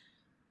for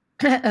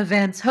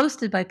events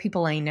hosted by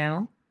people I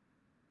know,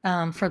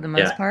 for the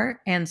most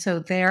part. And so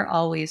they're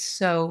always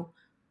so,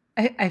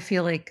 I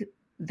feel like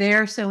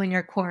they're so in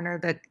your corner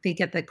that they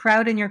get the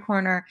crowd in your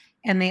corner,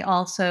 and they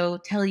also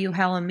tell you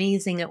how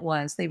amazing it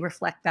was. They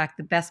reflect back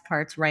the best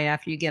parts right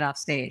after you get off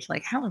stage.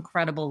 Like, how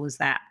incredible was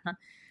that?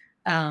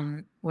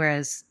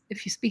 Whereas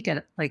if you speak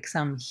at like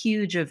some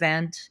huge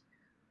event,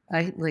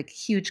 like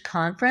huge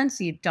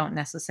conference, you don't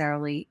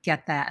necessarily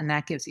get that. And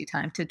that gives you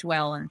time to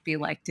dwell and be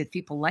like, did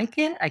people like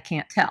it? I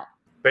can't tell.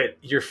 But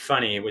you're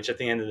funny, which at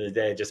the end of the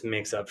day just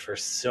makes up for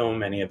so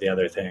many of the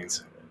other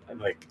things.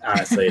 Like,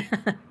 honestly,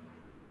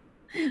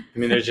 I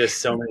mean, there's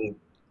just so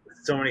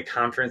many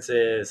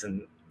conferences,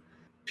 and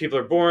people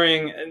are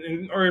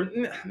boring, or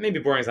maybe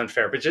boring is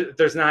unfair, but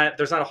there's not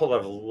a whole lot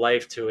of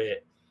life to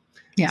it.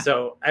 Yeah.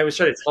 So I always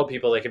try to tell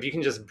people, like, if you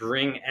can just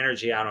bring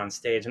energy out on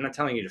stage, I'm not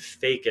telling you to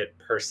fake it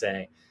per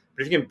se,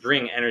 but if you can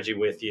bring energy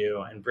with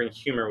you and bring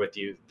humor with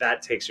you,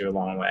 that takes you a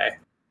long way.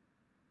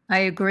 I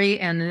agree,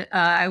 and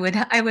I would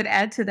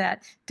add to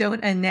that: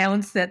 don't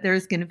announce that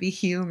there's going to be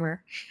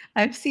humor.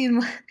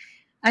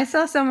 I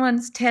saw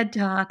someone's TED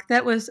Talk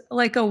that was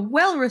like a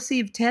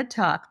well-received TED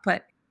Talk,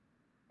 but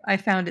I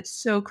found it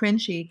so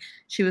cringy.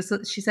 She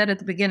said at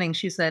the beginning,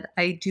 she said,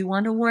 "I do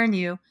want to warn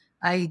you,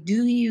 I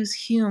do use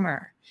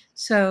humor. Oh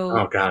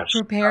So gosh.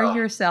 prepare Oh.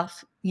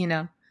 yourself,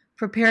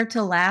 prepare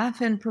to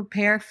laugh and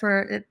prepare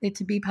for it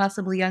to be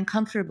possibly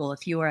uncomfortable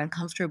if you are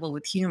uncomfortable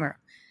with humor."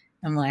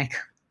 I'm like,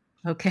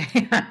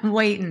 okay, I'm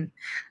waiting.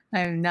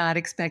 I'm not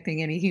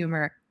expecting any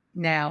humor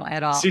now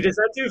at See, all. does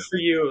that do for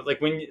you? Like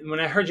when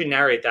I heard you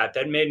narrate that,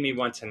 that made me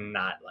want to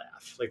not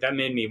laugh. Like that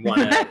made me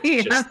want to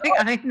Yeah, just.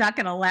 I'm not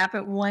going to laugh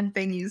at one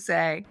thing you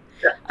say.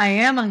 I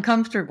am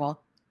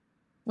uncomfortable,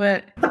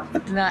 but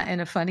not in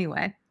a funny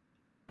way.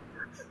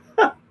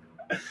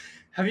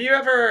 Have you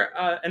ever?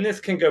 And this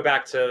can go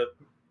back to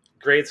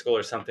grade school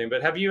or something.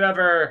 But have you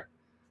ever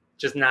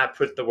just not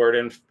put the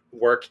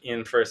work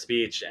in for a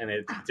speech and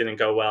it didn't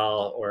go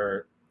well,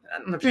 or I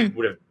don't know if you Hmm.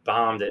 would have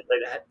bombed it.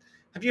 Like,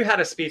 have you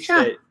had a speech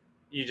Yeah. that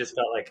you just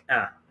felt like,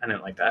 I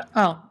didn't like that?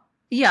 Oh,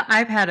 yeah.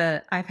 I've had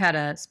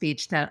a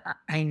speech that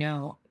I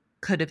know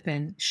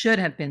should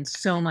have been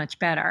so much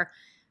better,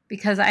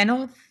 because I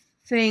don't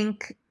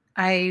think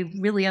I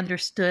really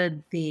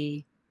understood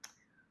the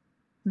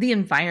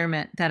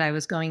environment that I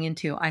was going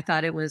into. I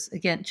thought it was,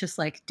 again, just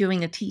like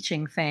doing a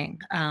teaching thing,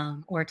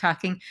 or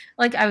talking,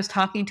 like I was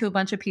talking to a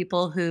bunch of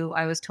people who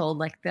I was told,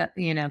 like, that,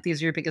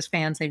 these are your biggest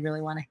fans. They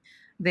really want to,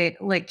 they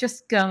like,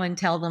 just go and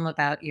tell them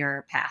about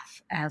your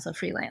path as a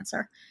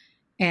freelancer.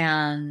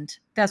 And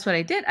that's what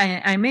I did.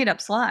 I made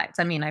up slides.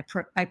 I mean,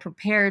 I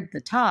prepared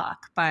the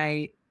talk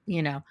by,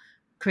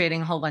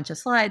 creating a whole bunch of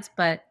slides,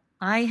 but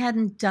I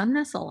hadn't done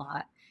this a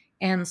lot.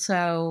 And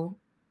so,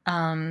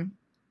 um,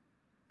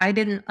 I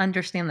didn't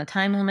understand the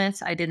time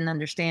limits. I didn't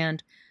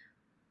understand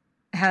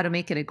how to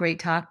make it a great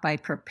talk by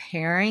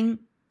preparing,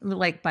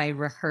 like by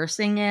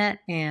rehearsing it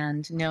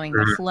and knowing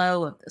the Mhm.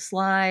 flow of the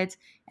slides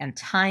and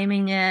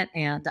timing it.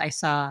 And I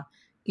saw,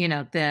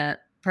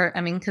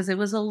 because it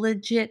was a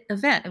legit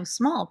event. It was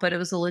small, but it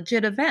was a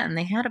legit event. And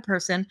they had a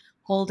person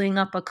holding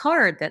up a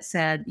card that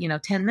said,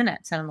 10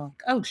 minutes. And I'm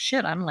like, oh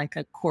shit, I'm like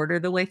a quarter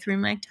of the way through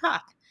my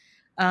talk,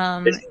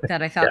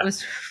 that I thought Yeah.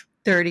 was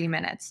 30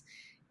 minutes.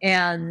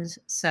 And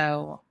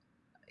so,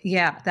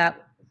 yeah,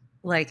 that,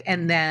 like,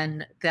 and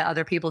then the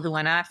other people who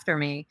went after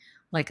me,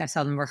 like I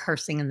saw them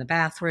rehearsing in the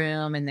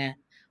bathroom, and then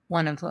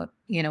one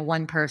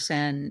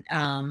person,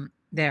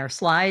 their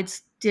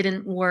slides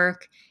didn't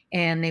work,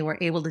 and they were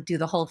able to do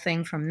the whole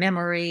thing from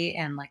memory,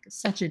 and like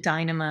such a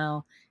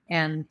dynamo.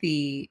 And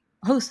the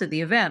host of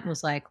the event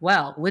was like,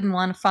 "Well, wouldn't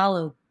want to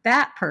follow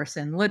that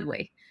person, would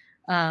we?"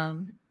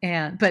 But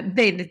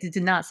they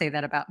did not say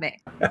that about me.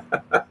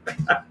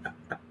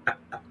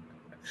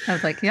 I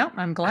was like, "Yep,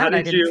 I'm How glad I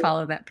did didn't you?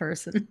 follow that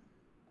person."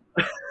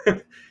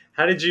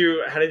 How did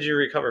you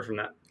recover from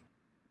that?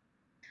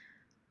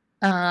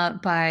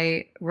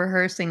 By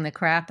rehearsing the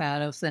crap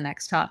out of the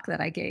next talk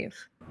that I gave.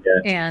 Yeah.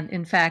 And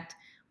in fact,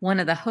 one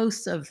of the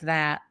hosts of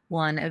that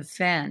one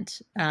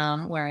event,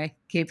 where I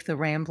gave the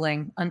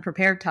rambling,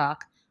 unprepared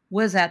talk,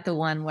 was at the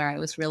one where I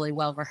was really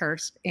well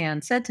rehearsed,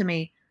 and said to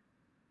me,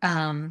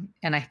 and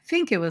I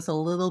think it was a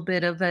little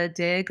bit of a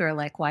dig, or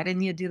like, why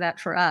didn't you do that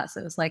for us?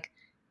 It was like,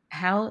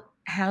 how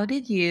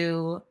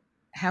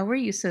were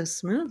you so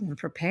smooth and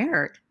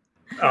prepared?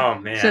 Oh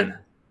So, man.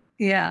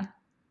 yeah.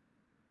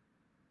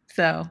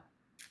 So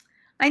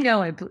I know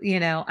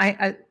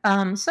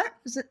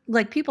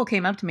like, people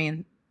came up to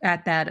me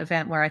at that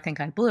event where I think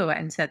I blew it,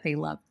 and said they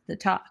loved the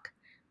talk,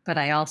 but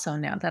I also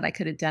know that I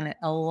could have done it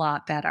a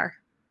lot better.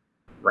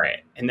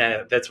 Right. And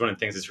that's one of the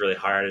things that's really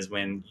hard is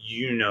when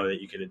you know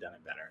that you could have done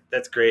it better.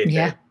 That's great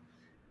Yeah. that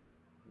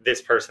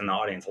this person in the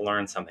audience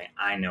learned something.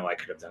 I know I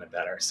could have done it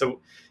better. So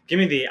give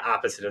me the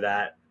opposite of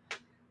that.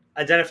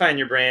 Identify in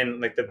your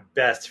brain like the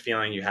best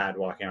feeling you had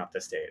walking off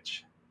the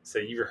stage. So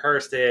you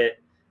rehearsed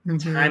it, Hmm.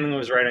 timing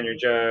was right on your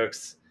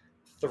jokes,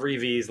 three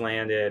V's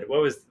landed.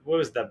 What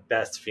was the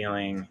best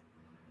feeling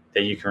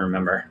that you can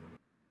remember?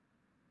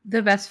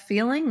 The best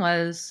feeling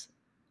was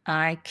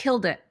I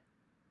killed it.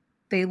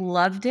 They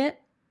loved it.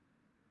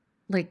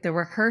 Like, the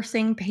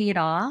rehearsing paid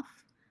off.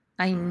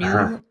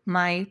 Uh-huh.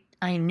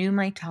 I knew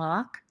my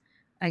talk.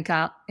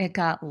 It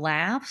got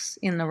laughs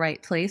in the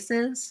right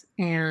places,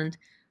 and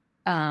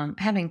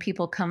having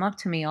people come up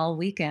to me all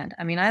weekend.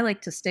 I mean, I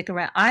like to stick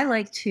around. I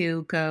like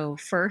to go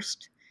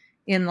first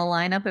in the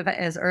lineup,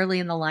 as early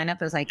in the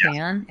lineup as I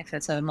can, if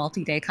it's a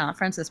multi-day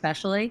conference,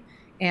 especially.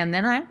 And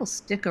then I will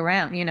stick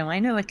around. I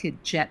know I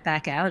could jet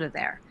back out of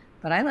there,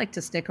 but I like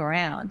to stick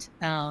around,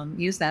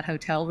 use that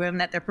hotel room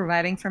that they're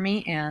providing for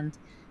me, and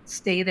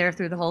stay there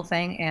through the whole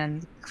thing,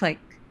 and like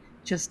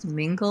just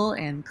mingle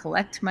and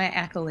collect my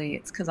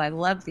accolades, because I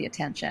love the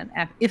attention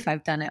if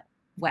I've done it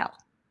well.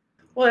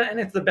 Well, and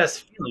it's the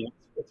best feeling.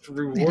 It's It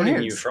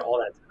rewarding you is. for all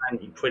that time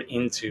you put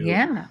into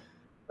Yeah.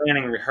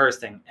 planning,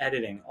 rehearsing,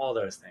 editing, all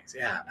those things.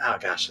 Yeah. Oh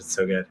gosh, it's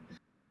so good.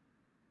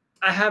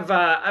 I have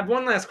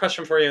one last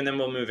question for you, and then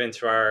we'll move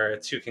into our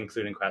two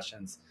concluding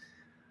questions.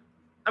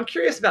 I'm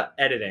curious about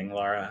editing,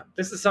 Laura.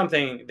 This is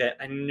something that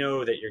I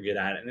know that you're good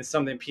at, and it's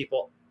something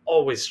people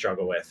always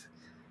struggle with.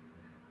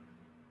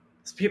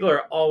 So people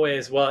are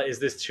always, well, is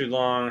this too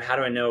long? How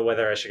do I know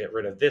whether I should get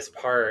rid of this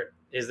part?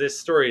 Is this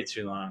story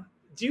too long?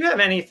 Do you have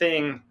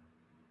anything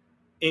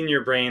in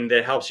your brain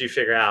that helps you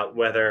figure out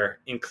whether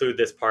include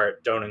this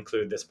part, don't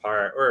include this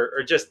part,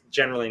 or just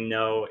generally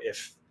know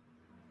if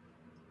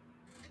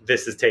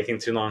this is taking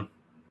too long?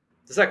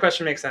 Does that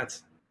question make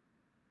sense?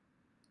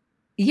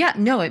 Yeah,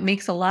 no, it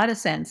makes a lot of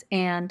sense.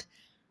 And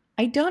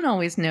I don't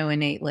always know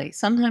innately.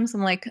 Sometimes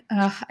I'm like,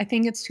 "Ugh, I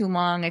think it's too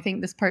long. I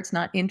think this part's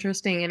not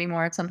interesting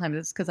anymore." Sometimes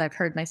it's because I've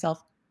heard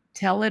myself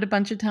tell it a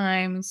bunch of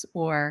times,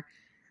 or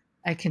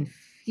I can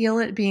feel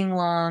it being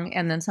long.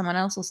 And then someone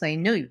else will say,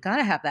 "No, you've got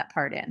to have that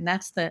part in.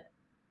 That's the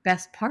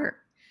best part."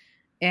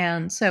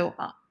 And so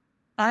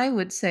I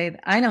would say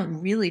that I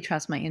don't really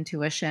trust my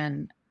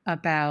intuition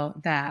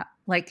about that.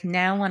 Like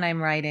now, when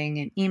I'm writing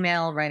an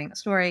email, writing a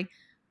story,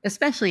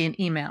 especially an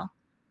email,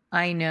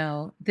 I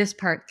know this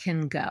part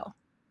can go,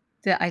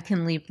 that I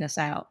can leave this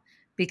out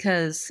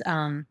because,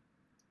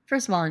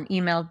 first of all, an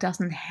email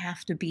doesn't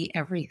have to be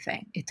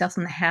everything. It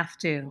doesn't have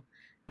to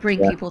bring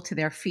Yeah. people to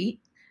their feet.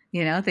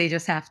 They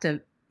just have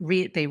to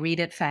read. They read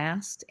it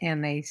fast,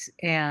 and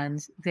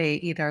they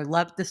either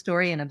loved the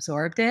story and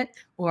absorbed it,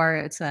 or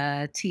it's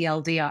a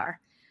TLDR.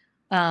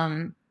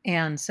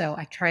 And so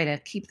I try to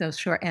keep those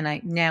short. And I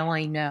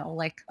know,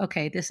 like,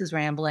 okay, this is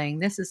rambling.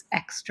 This is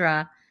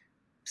extra.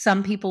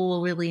 Some people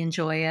will really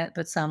enjoy it,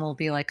 but some will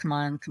be like, come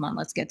on,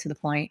 let's get to the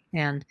point.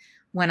 And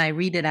when I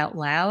read it out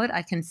loud,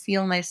 I can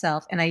feel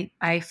myself. And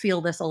I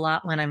feel this a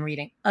lot when I'm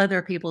reading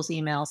other people's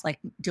emails, like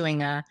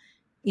doing a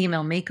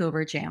email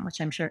makeover jam, which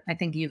I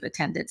think you've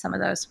attended some of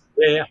those.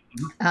 Yeah, yeah.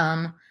 Mhm.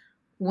 Um,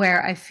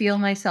 where I feel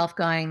myself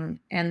going,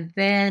 and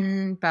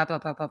then blah, blah,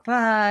 blah, blah,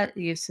 blah.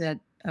 You said,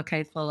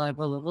 okay, blah, blah,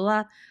 blah, blah,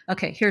 blah.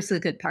 Okay, here's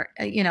the good part.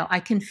 I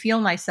can feel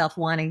myself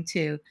wanting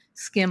to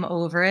skim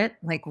over it,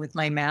 like with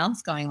my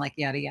mouth going like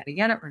yada, yada,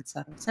 yada, or et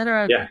cetera, et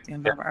cetera. Yeah, Blah,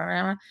 blah,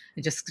 blah,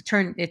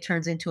 blah. It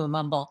turns into a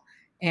mumble.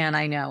 And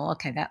I know,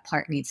 okay, that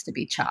part needs to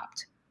be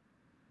chopped.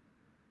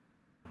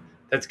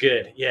 that's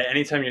good. Yeah,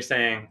 anytime you're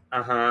saying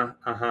like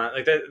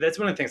that's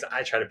one of the things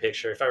I try to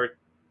picture. If I were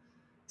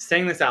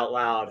saying this out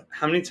loud,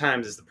 how many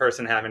times is the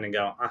person having to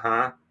go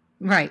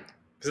Right.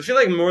 Because I feel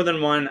like more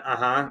than one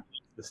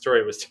the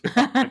story was too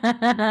long.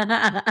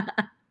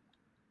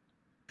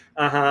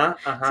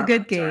 It's a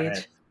good Darn it.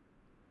 gauge.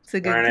 It's a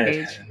good Darn it.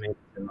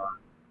 gauge.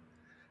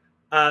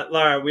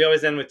 Laura, we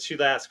always end with two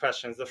last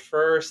questions. The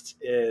first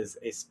is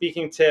a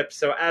speaking tip.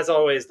 So, as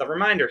always, the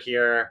reminder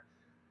here,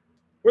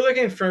 we're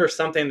looking for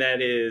something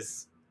that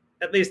is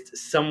at least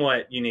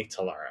somewhat unique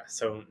to Laura.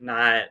 So,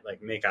 not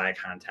like make eye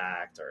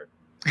contact or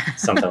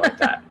something like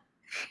that.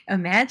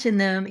 Imagine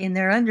them in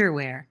their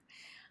underwear.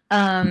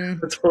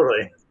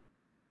 Totally.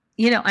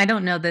 I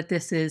don't know that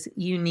this is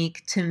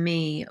unique to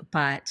me,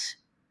 but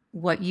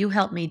what you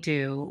helped me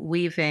do,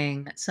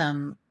 weaving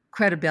some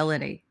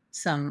credibility,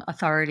 some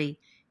authority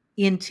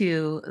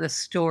into the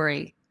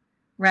story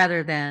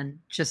rather than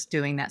just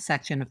doing that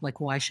section of like,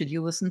 why should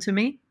you listen to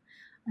me?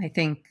 I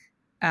think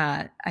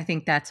I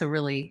think that's a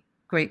really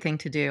great thing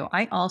to do.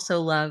 I also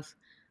love,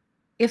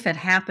 if it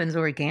happens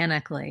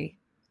organically,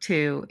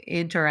 to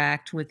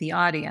interact with the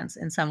audience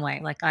in some way.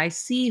 Like I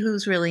see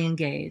who's really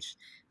engaged.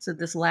 So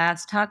this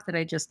last talk that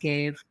I just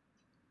gave,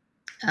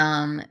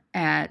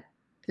 at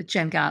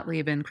Jen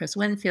Gottlieb and Chris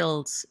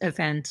Winfield's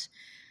event,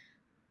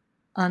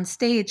 on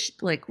stage,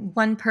 like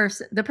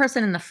the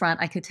person in the front,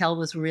 I could tell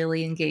was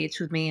really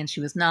engaged with me, and she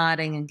was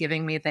nodding and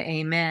giving me the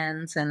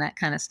amens and that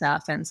kind of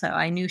stuff. And so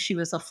I knew she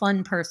was a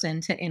fun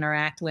person to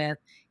interact with.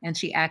 And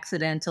she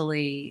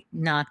accidentally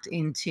knocked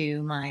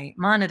into my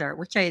monitor,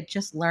 which I had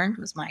just learned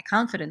was my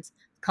confidence,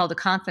 called a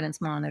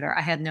confidence monitor.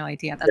 I had no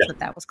idea that's Yeah. what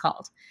that was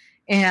called.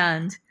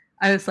 And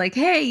I was like,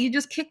 hey, you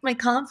just kicked my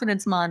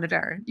confidence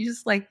monitor. You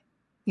just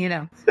you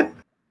know,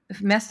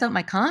 messed up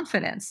my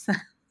confidence.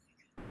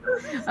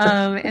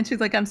 And she's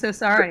like, I'm so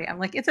sorry. I'm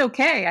like, it's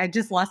okay. I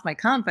just lost my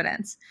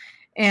confidence.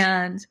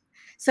 And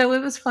so it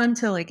was fun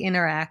to like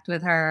interact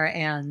with her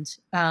and,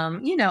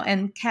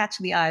 and catch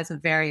the eyes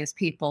of various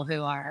people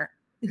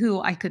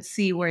who I could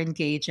see were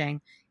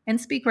engaging, and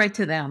speak right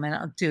to them, and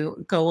I'll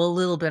go a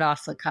little bit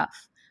off the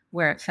cuff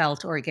where it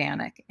felt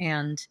organic.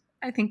 And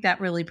I think that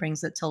really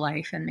brings it to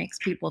life and makes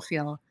people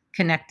feel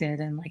connected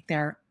and like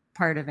they're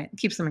part of it,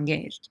 keeps them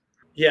engaged.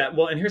 Yeah,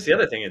 well, and here's the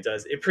other thing it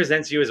does. It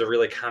presents you as a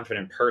really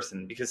confident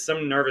person because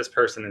some nervous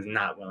person is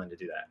not willing to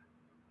do that.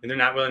 And they're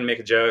not willing to make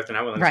a joke. They're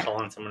not willing to Right. call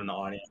on someone in the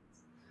audience.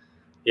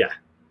 Yeah.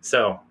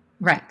 So,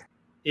 Right.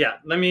 yeah,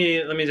 let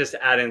me just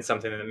add in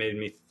something that made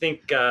me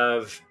think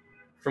of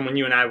from when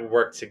you and I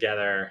worked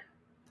together.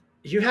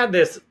 You had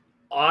this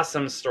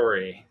awesome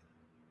story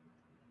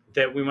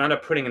that we wound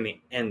up putting in the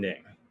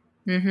ending.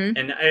 Mm-hmm.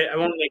 And I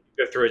won't make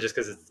you go through it just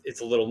because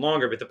it's a little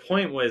longer, but the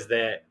point was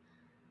that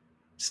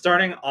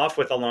starting off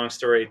with a long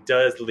story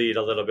does lead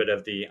a little bit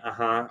of the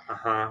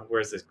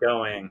where's this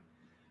going,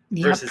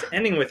 Yep. versus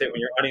ending with it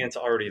when your audience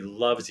already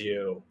loves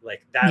you.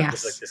 Like that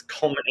was like Yes. this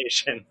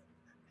culmination.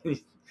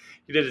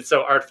 You did it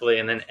so artfully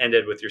and then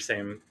ended with your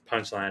same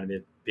punchline of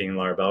it being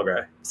Laura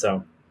Belgray.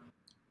 So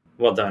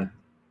well done.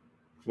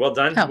 Well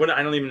done. Oh,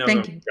 I don't even know who I'm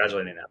thank you.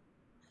 congratulating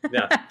now.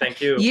 Yeah,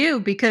 thank you.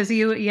 Because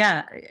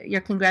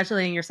you're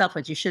congratulating yourself,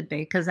 which you should be,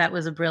 because that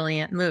was a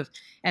brilliant move.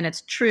 And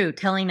it's true,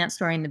 telling that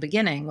story in the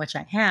beginning, which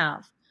I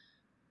have,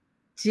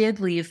 did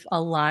leave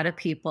a lot of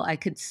people. I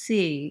could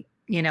see,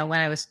 when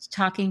I was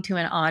talking to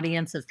an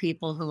audience of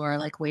people who are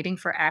like waiting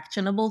for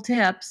actionable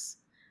tips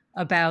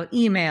about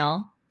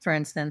email, for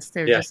instance,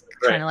 they're Yes, just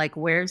right. kind of like,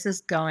 where's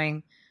this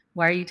going?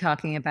 Why are you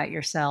talking about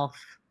yourself?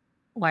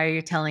 Why are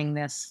you telling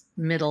this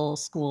middle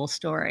school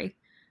story?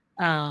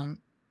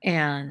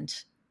 And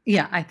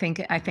yeah, I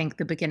think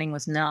the beginning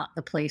was not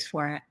the place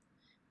for it,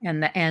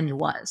 and the end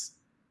was.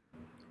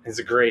 It's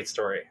a great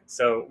story.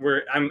 So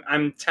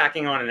I'm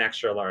tacking on an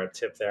extra Laura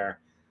tip there.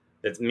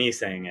 That's me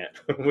saying it,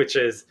 which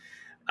is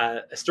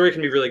a story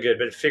can be really good,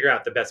 but figure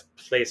out the best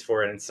place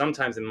for it. And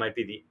sometimes it might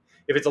be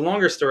if it's a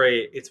longer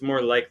story, it's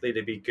more likely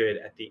to be good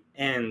at the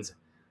end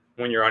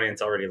when your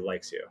audience already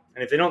likes you.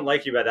 And if they don't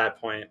like you by that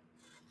point,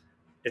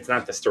 it's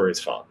not the story's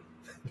fault.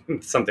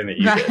 It's something that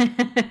you did.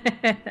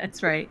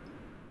 That's right.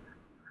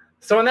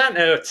 So on that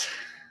note,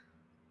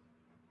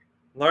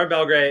 Laura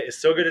Belgray is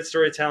so good at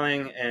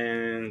storytelling,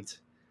 and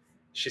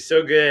she's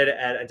so good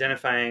at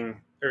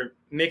identifying or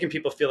making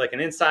people feel like an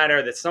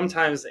insider that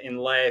sometimes in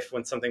life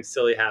when something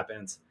silly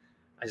happens,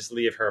 I just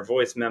leave her a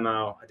voice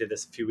memo. I did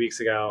this a few weeks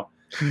ago.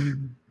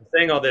 I'm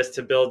saying all this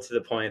to build to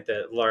the point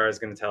that Laura is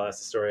going to tell us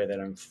a story that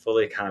I'm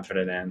fully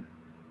confident in.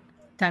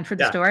 Time for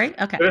the story?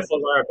 Okay. This is a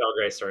Laura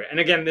Belgray story. And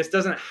again, this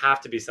doesn't have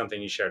to be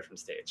something you shared from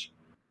stage.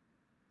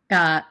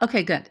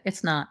 Okay, good.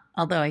 It's not.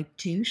 Although I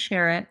do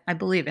share it, I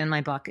believe, in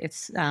my book.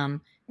 It's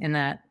in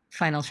that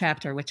final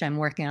chapter, which I'm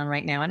working on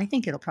right now, and I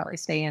think it'll probably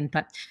stay in.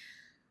 But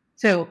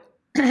so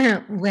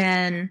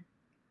when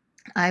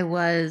I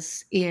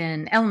was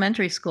in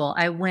elementary school,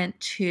 I went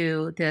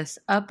to this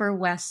Upper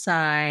West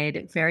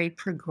Side, very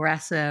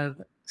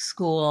progressive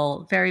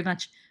school, very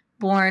much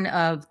born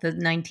of the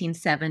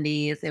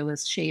 1970s. It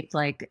was shaped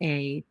like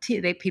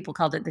people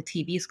called it the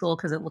TV school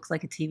because it looks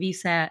like a TV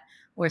set,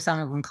 or some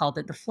of them called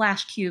it the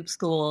Flash Cube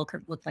school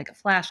because it looked like a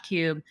flash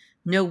cube,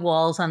 no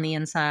walls on the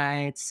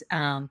insides,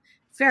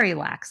 very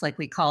lax. Like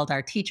we called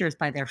our teachers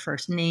by their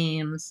first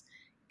names.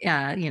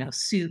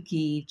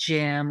 Suki,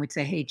 Jim, we'd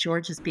say, hey,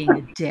 George is being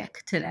a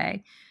dick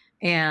today.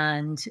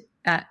 And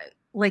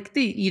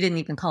you didn't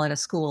even call it a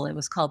school. It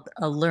was called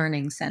a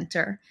learning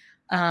center.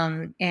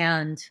 And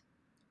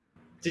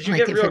did you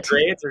get real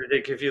grades, or did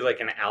they give you like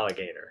an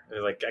alligator?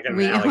 Like I got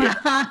an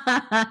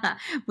alligator.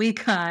 We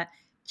got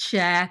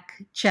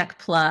check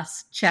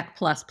plus, check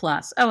plus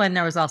plus. Oh, and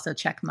there was also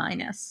check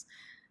minus.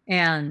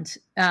 And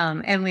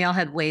we all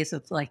had ways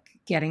of like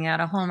getting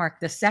out of homework.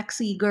 The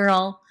sexy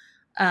girl,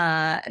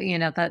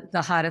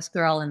 the hottest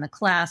girl in the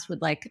class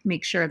would like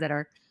make sure that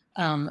her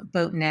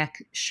boat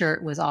neck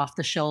shirt was off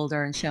the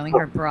shoulder and showing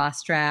her bra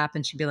strap.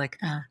 And she'd be like,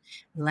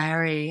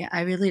 Larry,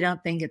 I really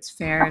don't think it's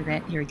fair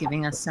that you're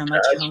giving us so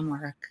much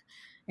homework.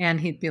 And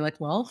he'd be like,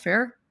 well,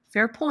 fair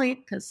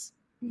point. Cause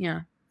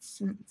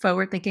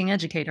forward thinking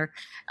educator.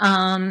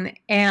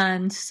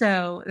 And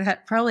so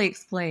that probably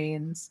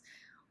explains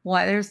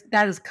why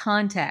that is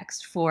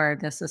context for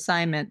this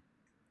assignment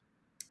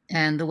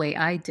and the way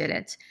I did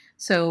it.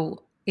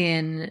 So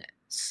in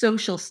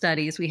social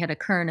studies, we had a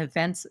current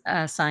events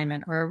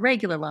assignment or a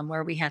regular one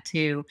where we had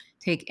to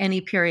take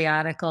any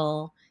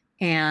periodical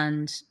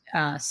and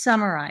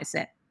summarize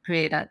it,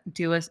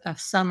 do a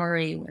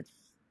summary with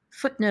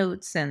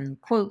footnotes and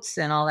quotes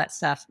and all that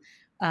stuff.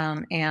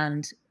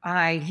 And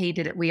I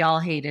hated it. We all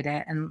hated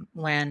it. And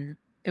when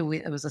it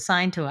was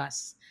assigned to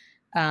us,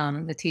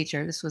 the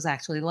teacher, this was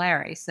actually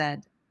Larry,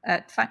 said,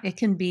 it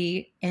can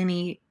be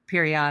any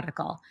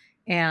periodical.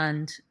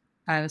 And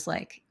I was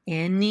like,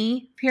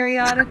 any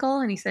periodical?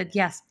 And he said,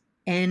 yes,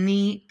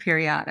 any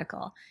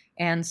periodical.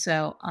 And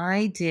so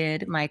I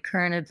did my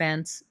current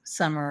events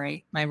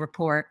summary, my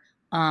report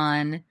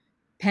on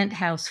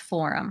Penthouse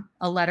Forum,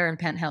 a letter in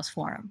Penthouse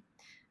Forum.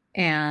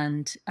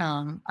 And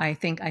I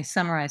think I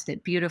summarized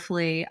it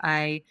beautifully.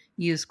 I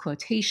used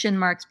quotation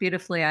marks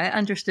beautifully. I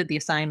understood the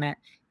assignment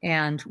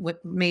and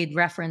made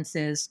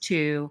references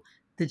to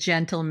the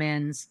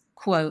gentleman's,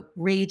 quote,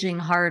 raging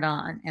hard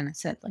on. And I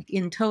said, like,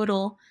 in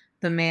total,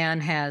 the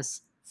man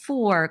has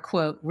 4,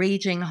 quote,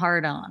 raging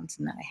hard ons.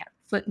 And then I had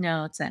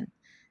footnotes and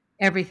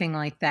everything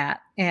like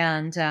that.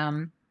 And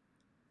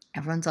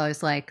everyone's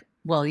always like,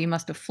 well, you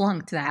must have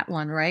flunked that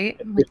one, right?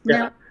 I'm like,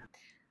 no.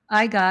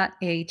 I got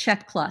a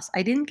check plus.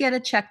 I didn't get a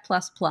check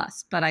plus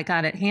plus, but I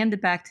got it handed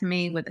back to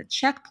me with a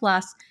check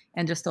plus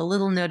and just a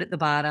little note at the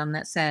bottom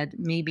that said,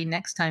 maybe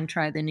next time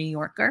try the New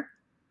Yorker? ?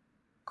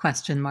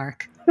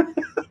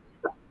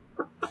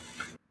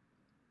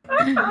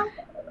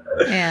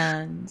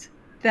 And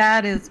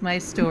that is my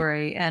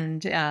story.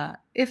 And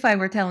if I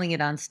were telling it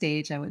on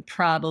stage, I would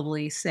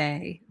probably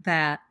say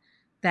that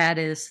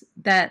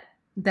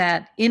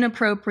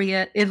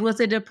inappropriate. Was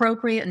it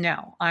appropriate?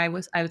 No, I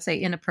would say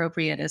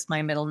inappropriate is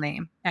my middle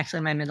name.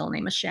 Actually, my middle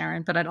name is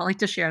Sharon, but I don't like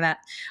to share that.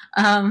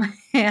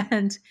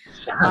 And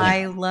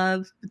I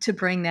love to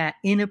bring that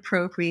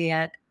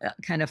inappropriate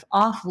kind of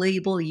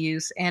off-label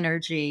use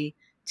energy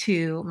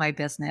to my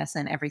business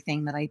and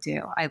everything that I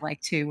do. I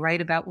like to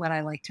write about what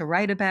I like to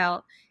write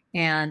about,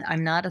 and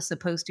I'm not a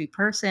supposed to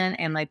person,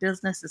 and my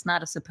business is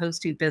not a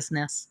supposed to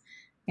business.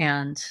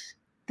 And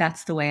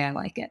that's the way I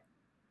like it.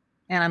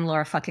 And I'm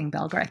Laura fucking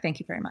Belgray. Thank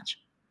you very much.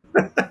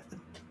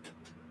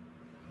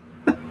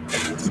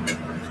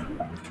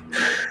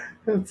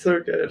 That's so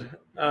good.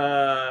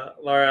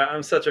 Laura,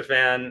 I'm such a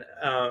fan.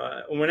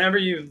 Whenever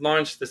you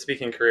launch the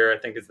speaking career, I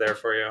think it's there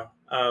for you.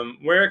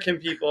 Where can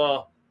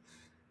people,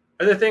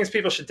 are there things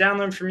people should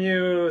download from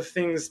you,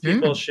 things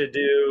people should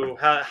do?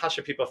 How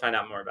should people find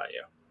out more about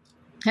you?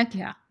 Heck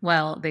yeah.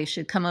 Well, they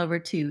should come over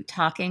to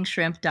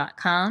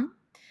talkingshrimp.com.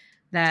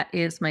 That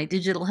is my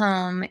digital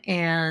home,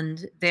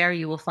 and there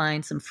you will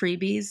find some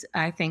freebies.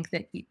 I think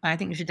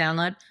you should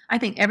download. I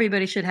think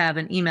everybody should have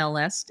an email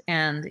list,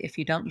 and if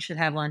you don't, you should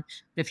have one.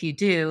 But if you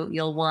do,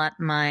 you'll want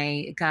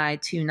my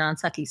guide to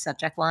non-sucky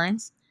subject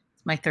lines.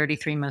 It's my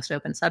 33 most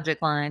open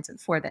subject lines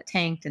and 4 that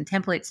tanked, and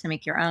templates to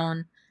make your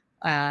own,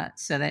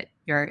 so that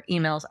your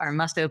emails are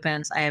must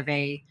opens. I have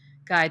a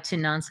guide to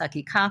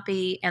non-sucky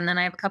copy, and then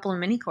I have a couple of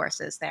mini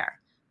courses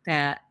there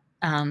that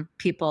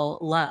people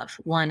love.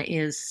 One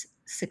is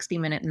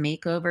 60-minute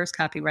makeovers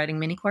copywriting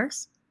mini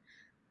course,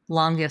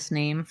 longest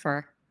name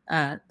for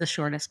the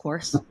shortest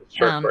course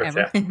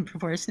ever in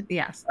proportion.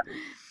 Yes.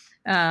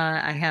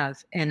 I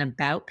have an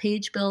about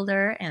page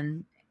builder,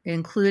 and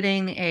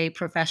including a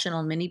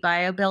professional mini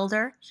bio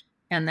builder.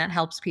 And that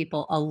helps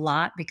people a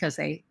lot because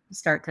they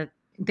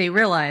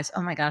realize,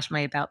 oh my gosh,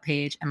 my about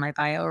page and my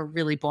bio are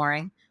really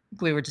boring.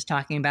 We were just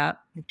talking about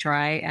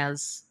dry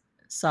as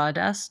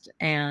sawdust,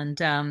 and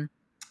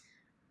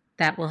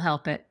that will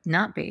help it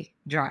not be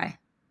dry.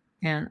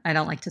 And I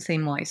don't like to say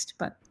moist,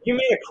 but you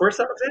made a course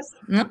out of this?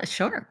 No,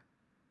 sure.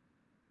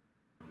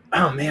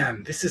 Oh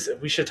man,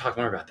 we should talk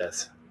more about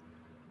this.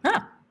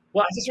 Ah.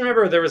 Well, I just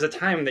remember there was a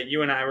time that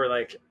you and I were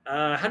like,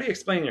 how do you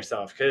explain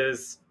yourself?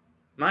 Because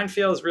mine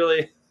feels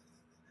really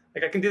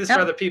like I can do this for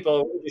other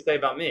people. What would you say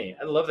about me?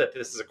 I love that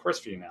this is a course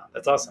for you now.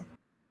 That's awesome.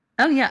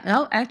 Oh yeah.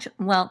 Oh, actually,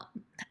 well,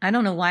 I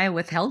don't know why I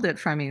withheld it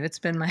from you. It's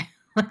been one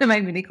of my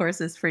mini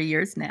courses for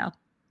years now.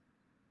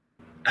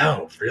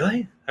 Oh,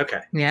 really? Okay.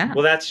 Yeah.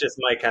 Well, that's just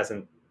Mike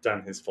hasn't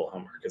done his full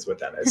homework is what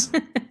that is.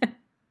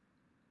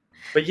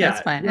 But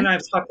yeah, you and I've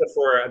talked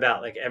before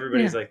about like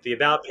everybody's like the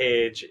about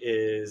page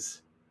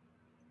is,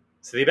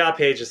 so the about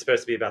page is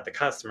supposed to be about the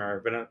customer,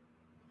 but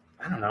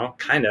I don't know,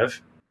 kind of.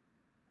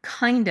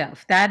 Kind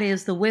of. That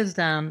is the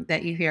wisdom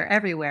that you hear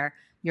everywhere.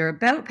 Your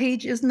about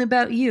page isn't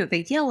about you.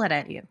 They yell it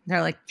at you.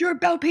 They're like, your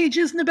about page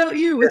isn't about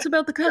you. It's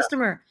about the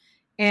customer.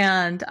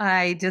 And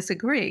I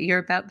disagree. Your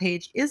about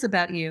page is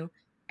about you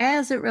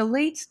as it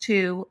relates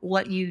to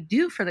what you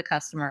do for the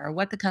customer or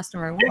what the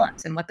customer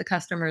wants and what the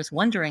customer is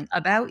wondering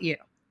about you.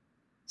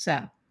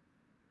 So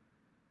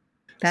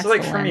that's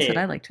like the lens that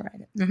I like to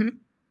write it. Mm-hmm.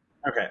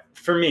 Okay.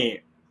 For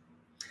me,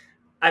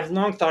 I've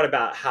long thought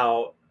about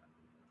how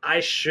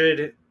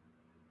the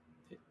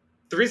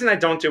reason I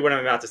don't do what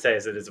I'm about to say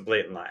is it is a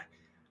blatant lie.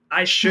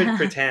 I should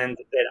pretend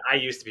that I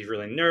used to be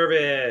really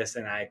nervous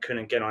and I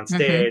couldn't get on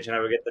stage and I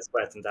would get the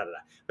sweats and da-da-da.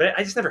 But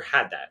I just never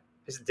had that.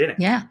 I just didn't.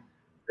 Yeah.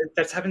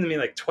 That's happened to me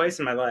like twice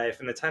in my life.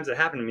 And the times that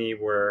happened to me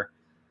were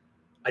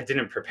I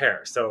didn't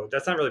prepare. So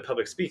that's not really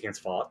public speaking's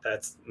fault.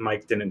 That's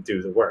Mike didn't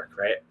do the work,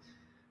 right?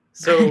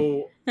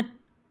 So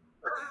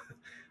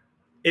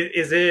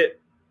is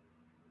it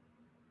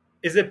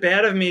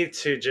bad of me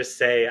to just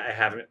say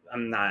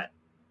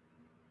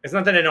it's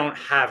not that I don't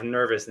have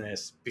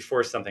nervousness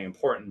before something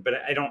important, but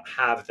I don't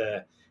have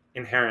the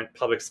inherent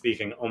public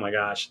speaking, oh my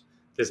gosh,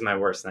 this is my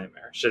worst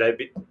nightmare. Should I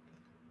be?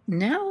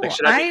 No,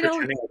 I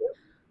don't.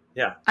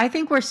 Yeah. I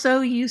think we're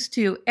so used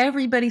to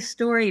everybody's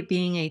story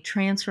being a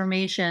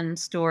transformation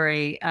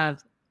story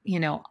of,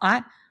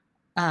 I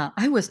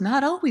was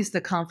not always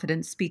the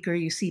confident speaker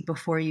you see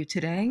before you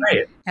today.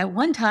 Right. At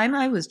one time,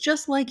 I was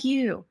just like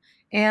you.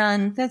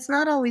 And that's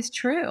not always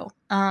true.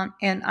 And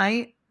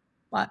if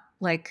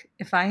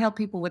I help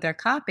people with their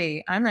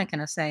copy, I'm not going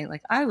to say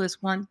like I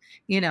was one,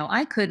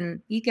 I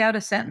couldn't eke out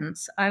a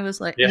sentence. I was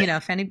like,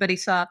 if anybody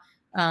saw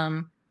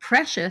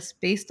Precious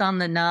based on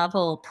the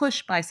novel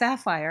Push by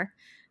Sapphire,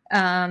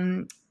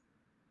 that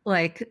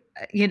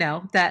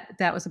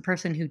was a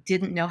person who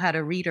didn't know how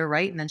to read or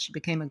write, and then she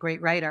became a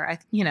great writer.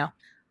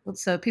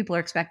 So people are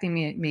expecting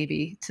me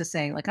maybe to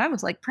say like I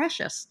was like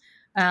Precious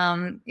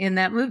in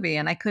that movie,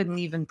 and I couldn't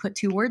even put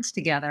 2 words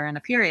together in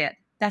a period.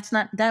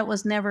 That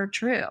was never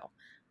true.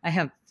 I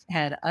have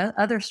had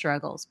other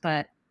struggles,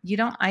 but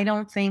I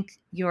don't think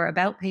your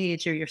about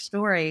page or your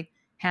story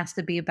has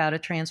to be about a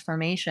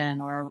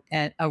transformation or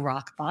a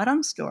rock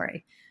bottom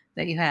story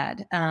that you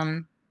had.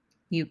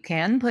 You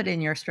can put in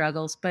your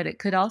struggles, but it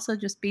could also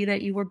just be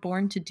that you were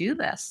born to do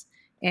this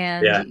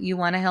and you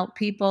want to help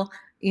people,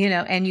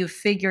 and you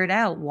figured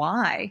out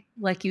why,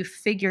 like you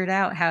figured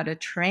out how to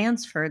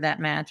transfer that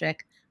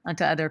magic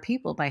onto other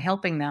people by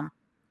helping them.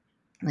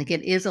 Like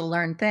it is a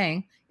learned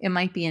thing. It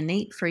might be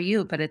innate for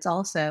you, but it's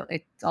also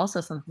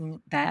something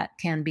that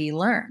can be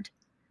learned.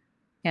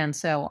 And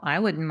so I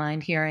wouldn't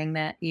mind hearing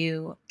that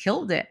you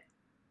killed it.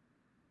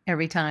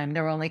 every time.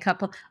 There were only a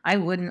couple. I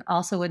wouldn't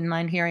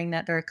mind hearing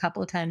that there are a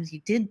couple of times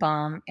you did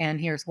bomb, and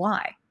here's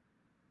why.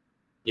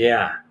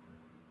 Yeah.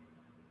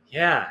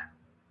 Yeah.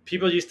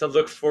 People used to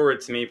look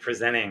forward to me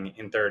presenting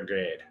in third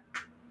grade.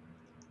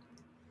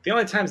 The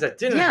only times that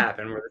didn't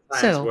happen were the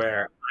times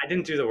where I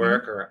didn't do the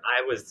work or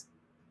I was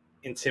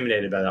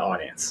intimidated by the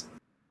audience.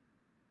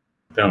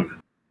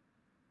 Boom.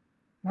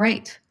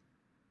 Right.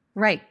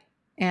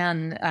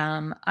 And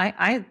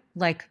I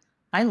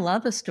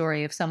love a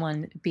story of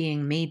someone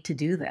being made to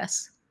do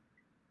this.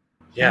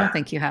 Yeah. I don't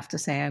think you have to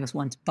say I was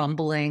once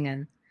bumbling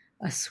and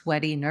a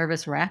sweaty,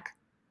 nervous wreck.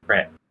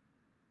 Right.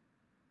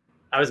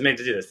 I was made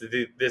to do this.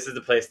 This is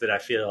the place that I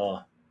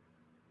feel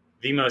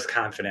the most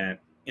confident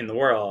in the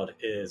world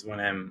is when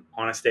I'm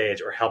on a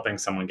stage or helping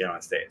someone get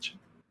on stage.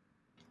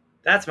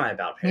 That's my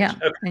about page. Yeah.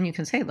 Okay. And you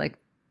can say like,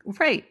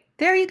 right,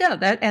 there you go.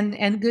 That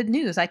and good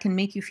news. I can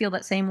make you feel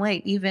that same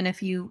way, even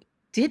if you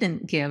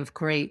didn't give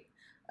great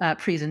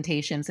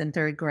presentations in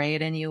third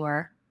grade and you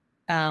were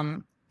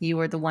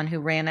the one who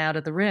ran out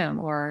of the room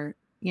or,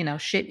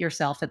 shit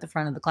yourself at the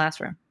front of the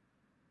classroom.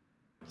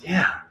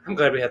 Yeah. I'm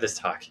glad we had this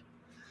talk.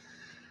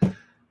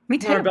 Me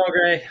too. Laura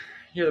Belgray,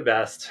 you're the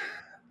best.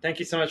 Thank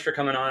you so much for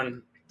coming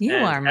on. You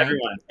are, Mike.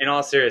 Everyone, in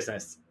all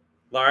seriousness,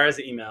 Laura's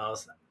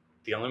emails, not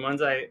the only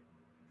ones I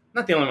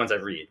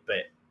read,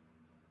 but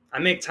I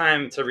make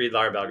time to read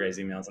Laura Belgray's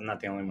emails. I'm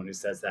not the only one who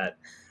says that.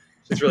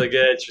 She's really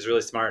good. She's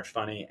really smart,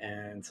 funny,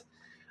 and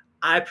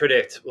I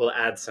predict we'll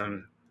add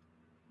some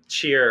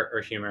cheer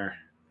or humor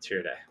to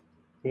your day.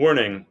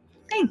 Warning.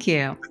 Thank you.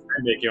 I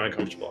make you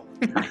uncomfortable.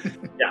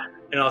 Yeah,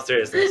 in all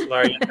seriousness,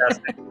 Laura, you're the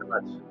best. Thank you so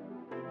much.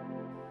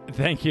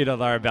 Thank you to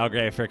Laura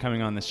Belgray for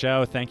coming on the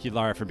show. Thank you,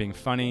 Laura, for being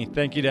funny.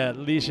 Thank you to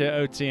Alicia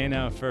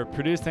Otieno for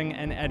producing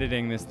and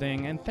editing this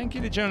thing. And thank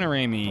you to Jonah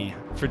Ramey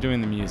for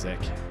doing the music.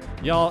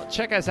 Y'all,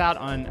 check us out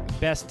on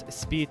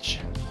bestspeech.co.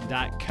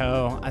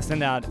 I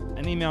send out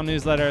an email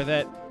newsletter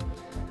that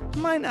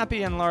might not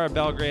be on Laura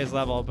Belgray's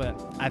level, but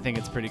I think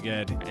it's pretty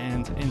good.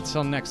 And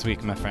until next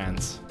week, my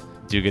friends,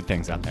 do good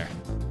things out there.